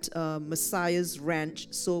at Messiah's Ranch.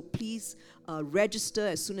 So please register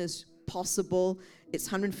as soon as possible. It's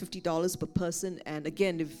 $150 per person. And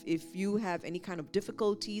again, if you have any kind of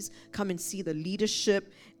difficulties, come and see the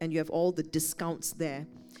leadership, and you have all the discounts there.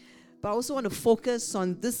 But I also want to focus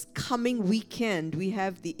on this coming weekend. We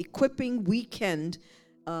have the equipping weekend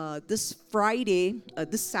this Friday,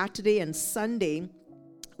 this Saturday and Sunday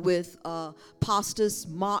with Pastors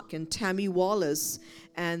Mark and Tammy Wallace.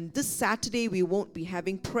 And this Saturday, we won't be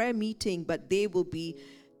having prayer meeting, but they will be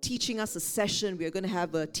teaching us a session. We are going to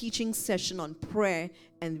have a teaching session on prayer,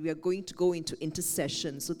 and we are going to go into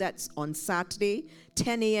intercession. So that's on Saturday,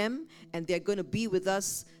 10 a.m., and they're going to be with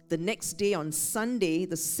us the next day on Sunday,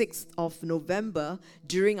 the 6th of November,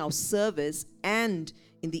 during our service, and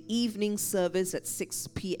in the evening service at 6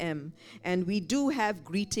 p.m. And we do have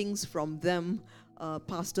greetings from them,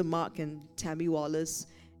 Pastor Mark and Tammy Wallace.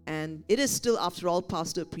 And it is still, after all,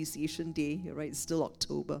 Pastor Appreciation Day, right? It's still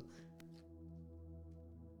October.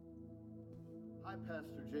 Hi,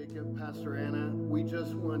 Pastor Jacob, Pastor Anna. We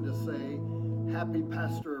just wanted to say Happy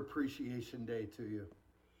Pastor Appreciation Day to you.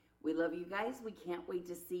 We love you guys. We can't wait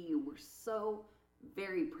to see you. We're so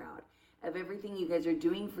very proud of everything you guys are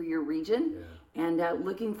doing for your region, and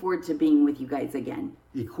looking forward to being with you guys again.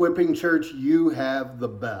 Equipping Church, you have the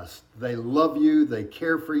best. They love you. They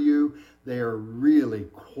care for you. They are really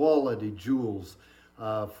quality jewels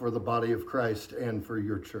for the body of Christ and for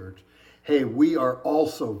your church. Hey, we are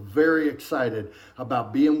also very excited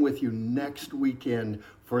about being with you next weekend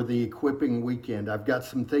for the Equipping Weekend. I've got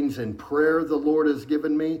some things in prayer the Lord has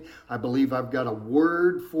given me. I believe I've got a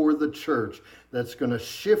word for the church that's going to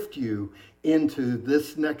shift you into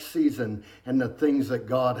this next season and the things that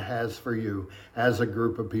God has for you as a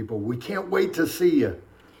group of people. We can't wait to see you.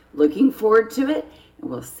 Looking forward to it, and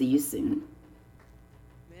we'll see you soon.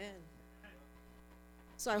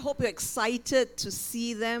 So I hope you're excited to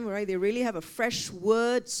see them, right? They really have a fresh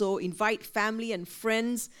word. So invite family and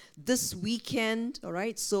friends this weekend, all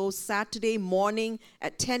right? So Saturday morning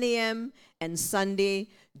at 10 a.m. and Sunday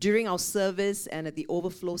during our service and at the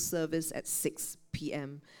overflow service at 6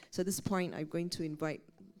 p.m. So at this point, I'm going to invite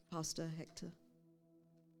Pastor Hector.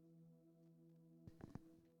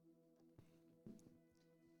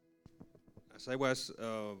 As I was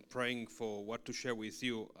praying for what to share with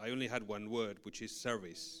you, I only had one word, which is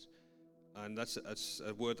service. And that's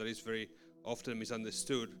a word that is very often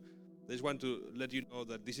misunderstood. I just want to let you know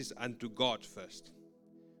that this is unto God first.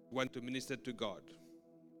 We want to minister to God.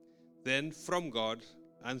 Then from God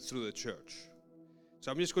and through the church.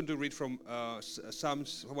 So I'm just going to read from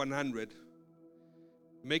Psalms 100.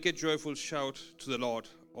 Make a joyful shout to the Lord,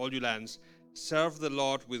 all you lands. Serve the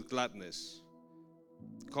Lord with gladness.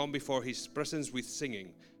 Come before his presence with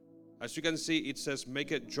singing. As you can see, it says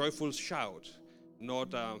make a joyful shout,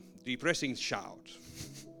 not a depressing shout.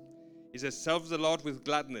 It says serve the Lord with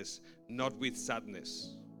gladness, not with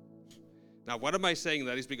sadness. Now, what am I saying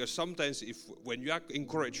that is because sometimes when you are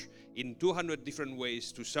encouraged in 200 different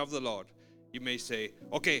ways to serve the Lord, you may say,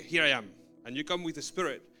 okay, here I am. And you come with the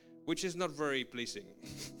Spirit, which is not very pleasing.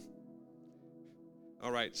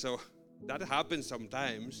 All right, so that happens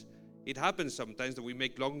sometimes. It happens sometimes that we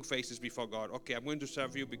make long faces before God. Okay, I'm going to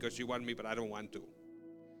serve you because you want me, but I don't want to.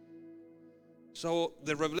 So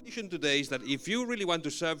the revelation today is that if you really want to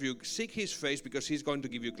serve you, seek his face because he's going to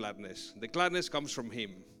give you gladness. The gladness comes from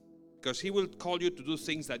him because he will call you to do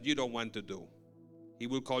things that you don't want to do. He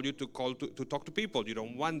will call you to talk to people you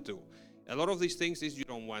don't want to. A lot of these things is you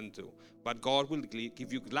don't want to, but God will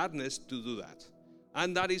give you gladness to do that.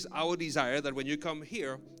 And that is our desire, that when you come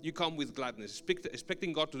here, you come with gladness,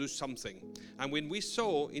 expecting God to do something. And when we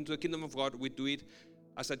sow into the kingdom of God, we do it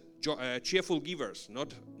as cheerful givers,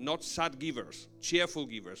 not sad givers, cheerful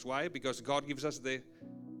givers. Why? Because God gives us the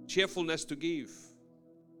cheerfulness to give.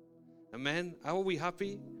 Amen? Are we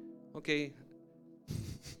happy? Okay.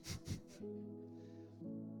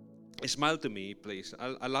 Smile to me, please.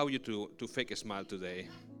 I'll allow you to fake a smile today.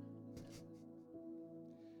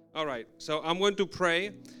 All right, so I'm going to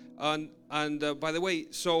pray, and by the way,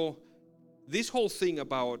 so this whole thing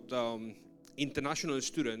about international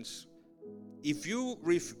students, if you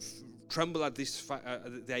tremble at this,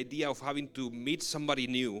 the idea of having to meet somebody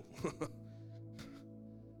new,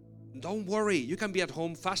 don't worry, you can be at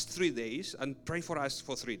home, fast 3 days, and pray for us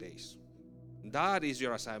for 3 days. That is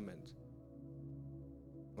your assignment.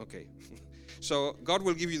 Okay, so God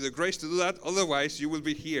will give you the grace to do that, otherwise you will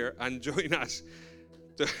be here and join us.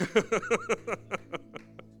 It's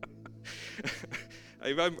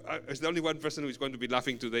the only one person who is going to be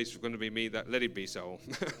laughing today is going to be me. Let it be so.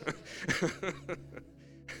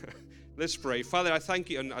 Let's pray. Father, I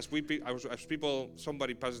thank you, and as people,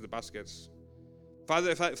 somebody passes the baskets.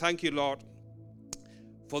 Father, thank you, Lord,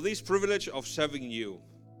 for this privilege of serving you,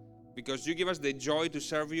 because you give us the joy to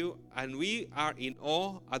serve you, and we are in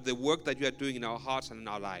awe at the work that you are doing in our hearts and in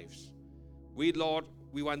our lives. Lord,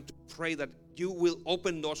 we want to pray that you will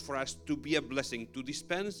open doors for us to be a blessing, to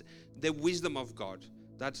dispense the wisdom of God,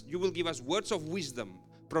 that you will give us words of wisdom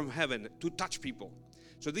from heaven to touch people.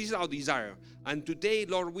 So this is our desire. And today,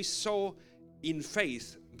 Lord, we sow in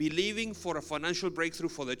faith, believing for a financial breakthrough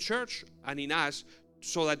for the church and in us,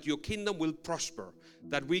 so that your kingdom will prosper,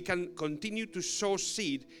 that we can continue to sow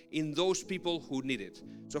seed in those people who need it.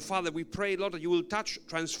 So, Father, we pray, Lord, that you will touch,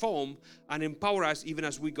 transform, and empower us even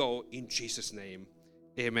as we go, in Jesus' name.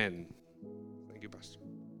 Amen. Thank you, Pastor.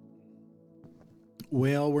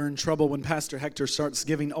 Well, we're in trouble when Pastor Hector starts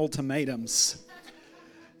giving ultimatums.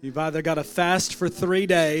 You've either got to fast for 3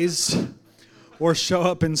 days or show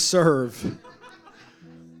up and serve.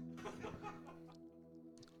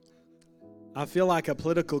 I feel like a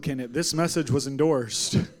political candidate. This message was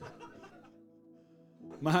endorsed.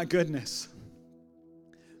 My goodness.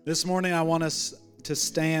 This morning I want us to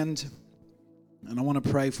stand and I want to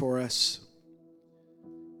pray for us.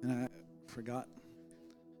 And I forgot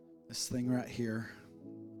this thing right here.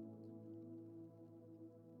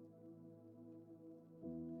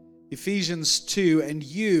 Ephesians 2, and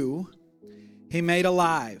you he made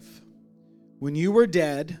alive when you were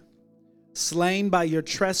dead, slain by your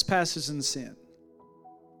trespasses and sin.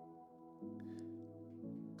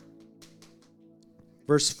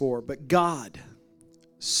 Verse 4, but God,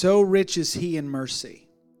 so rich is he in mercy,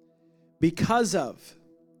 because of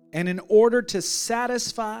and in order to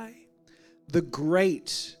satisfy the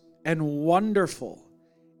great and wonderful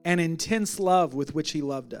and intense love with which he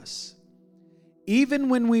loved us. Even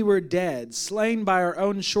when we were dead, slain by our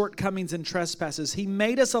own shortcomings and trespasses, he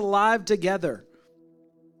made us alive together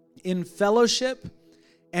in fellowship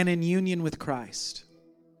and in union with Christ.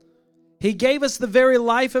 He gave us the very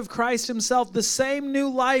life of Christ himself, the same new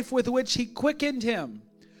life with which he quickened him.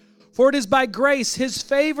 For it is by grace, his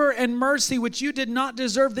favor and mercy, which you did not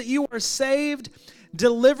deserve, that you are saved,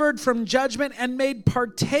 delivered from judgment, and made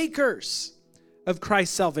partakers of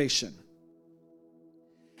Christ's salvation.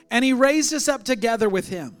 And he raised us up together with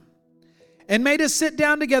him and made us sit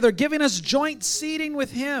down together, giving us joint seating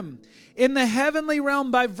with him in the heavenly realm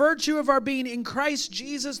by virtue of our being in Christ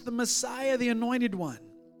Jesus, the Messiah, the Anointed One.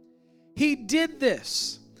 He did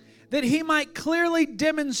this that he might clearly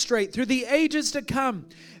demonstrate through the ages to come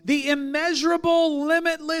the immeasurable,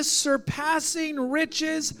 limitless, surpassing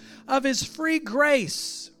riches of his free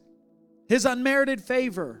grace, his unmerited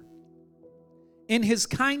favor, in his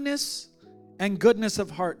kindness and goodness of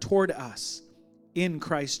heart toward us in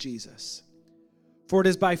Christ Jesus. For it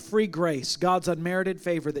is by free grace, God's unmerited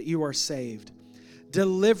favor, that you are saved,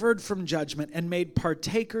 delivered from judgment, and made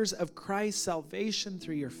partakers of Christ's salvation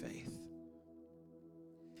through your faith.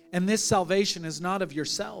 And this salvation is not of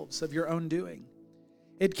yourselves, of your own doing.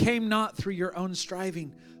 It came not through your own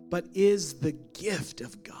striving, but is the gift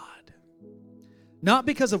of God. Not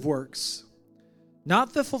because of works,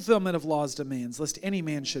 not the fulfillment of law's demands, lest any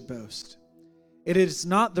man should boast. It is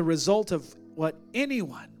not the result of what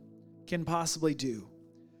anyone can possibly do,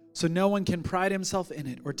 so no one can pride himself in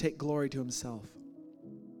it or take glory to himself.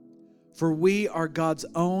 For we are God's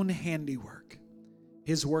own handiwork,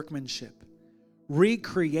 his workmanship,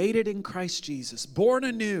 recreated in Christ Jesus, born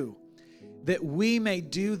anew, that we may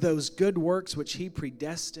do those good works which he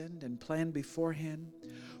predestined and planned beforehand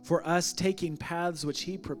for us, taking paths which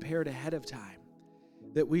he prepared ahead of time,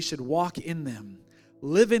 that we should walk in them,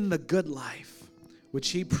 live in the good life which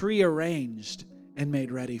he prearranged and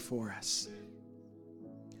made ready for us.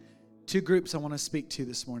 Two groups I want to speak to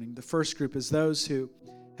this morning. The first group is those who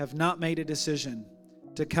have not made a decision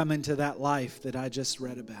to come into that life that I just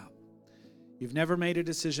read about. You've never made a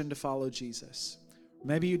decision to follow Jesus.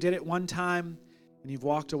 Maybe you did it one time and you've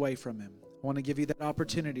walked away from him. I want to give you that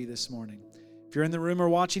opportunity this morning. If you're in the room or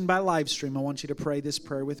watching by live stream, I want you to pray this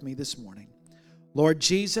prayer with me this morning. Lord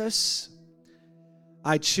Jesus,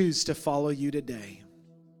 I choose to follow you today.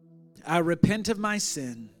 I repent of my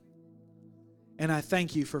sin, and I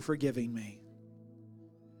thank you for forgiving me.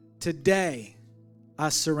 Today, I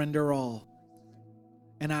surrender all,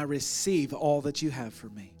 and I receive all that you have for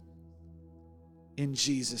me. In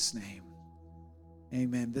Jesus' name,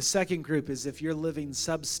 amen. The second group is if you're living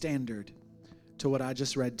substandard to what I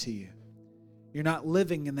just read to you. You're not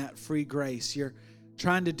living in that free grace. You're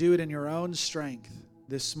trying to do it in your own strength.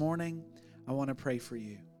 This morning, I want to pray for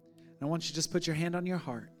you. I want you to just put your hand on your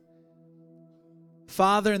heart.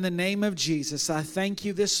 Father, in the name of Jesus, I thank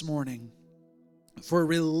you this morning for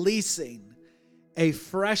releasing a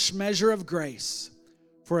fresh measure of grace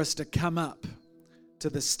for us to come up to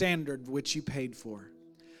the standard which you paid for.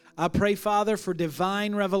 I pray, Father, for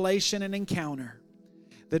divine revelation and encounter,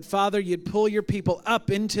 that, Father, you'd pull your people up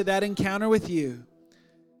into that encounter with you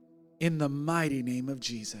in the mighty name of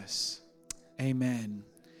Jesus. Amen.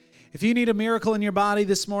 If you need a miracle in your body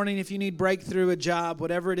this morning, if you need breakthrough, a job,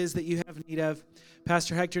 whatever it is that you have need of,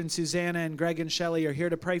 Pastor Hector and Susanna and Greg and Shelley are here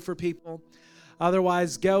to pray for people.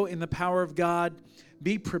 Otherwise, go in the power of God.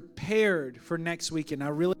 Be prepared for next weekend. I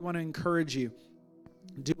really want to encourage you.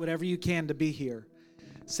 Do whatever you can to be here.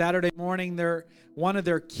 Saturday morning, one of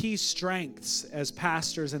their key strengths as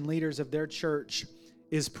pastors and leaders of their church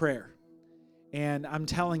is prayer. And I'm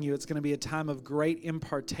telling you, it's going to be a time of great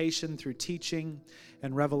impartation through teaching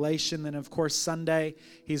and revelation. Then, of course, Sunday,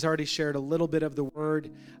 he's already shared a little bit of the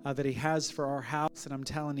word that he has for our house. And I'm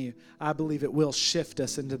telling you, I believe it will shift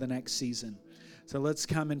us into the next season. So let's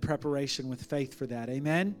come in preparation with faith for that.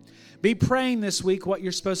 Amen. Be praying this week what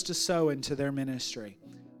you're supposed to sow into their ministry.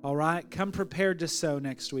 All right? Come prepared to sow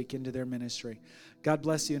next week into their ministry. God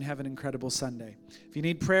bless you and have an incredible Sunday. If you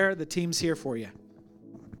need prayer, the team's here for you.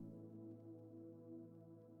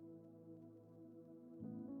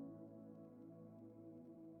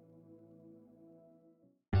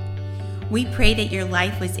 We pray that your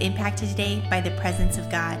life was impacted today by the presence of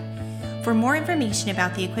God. For more information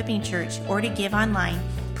about the Equipping Church or to give online,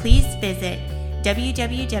 please visit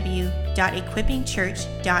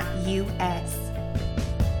www.equippingchurch.us.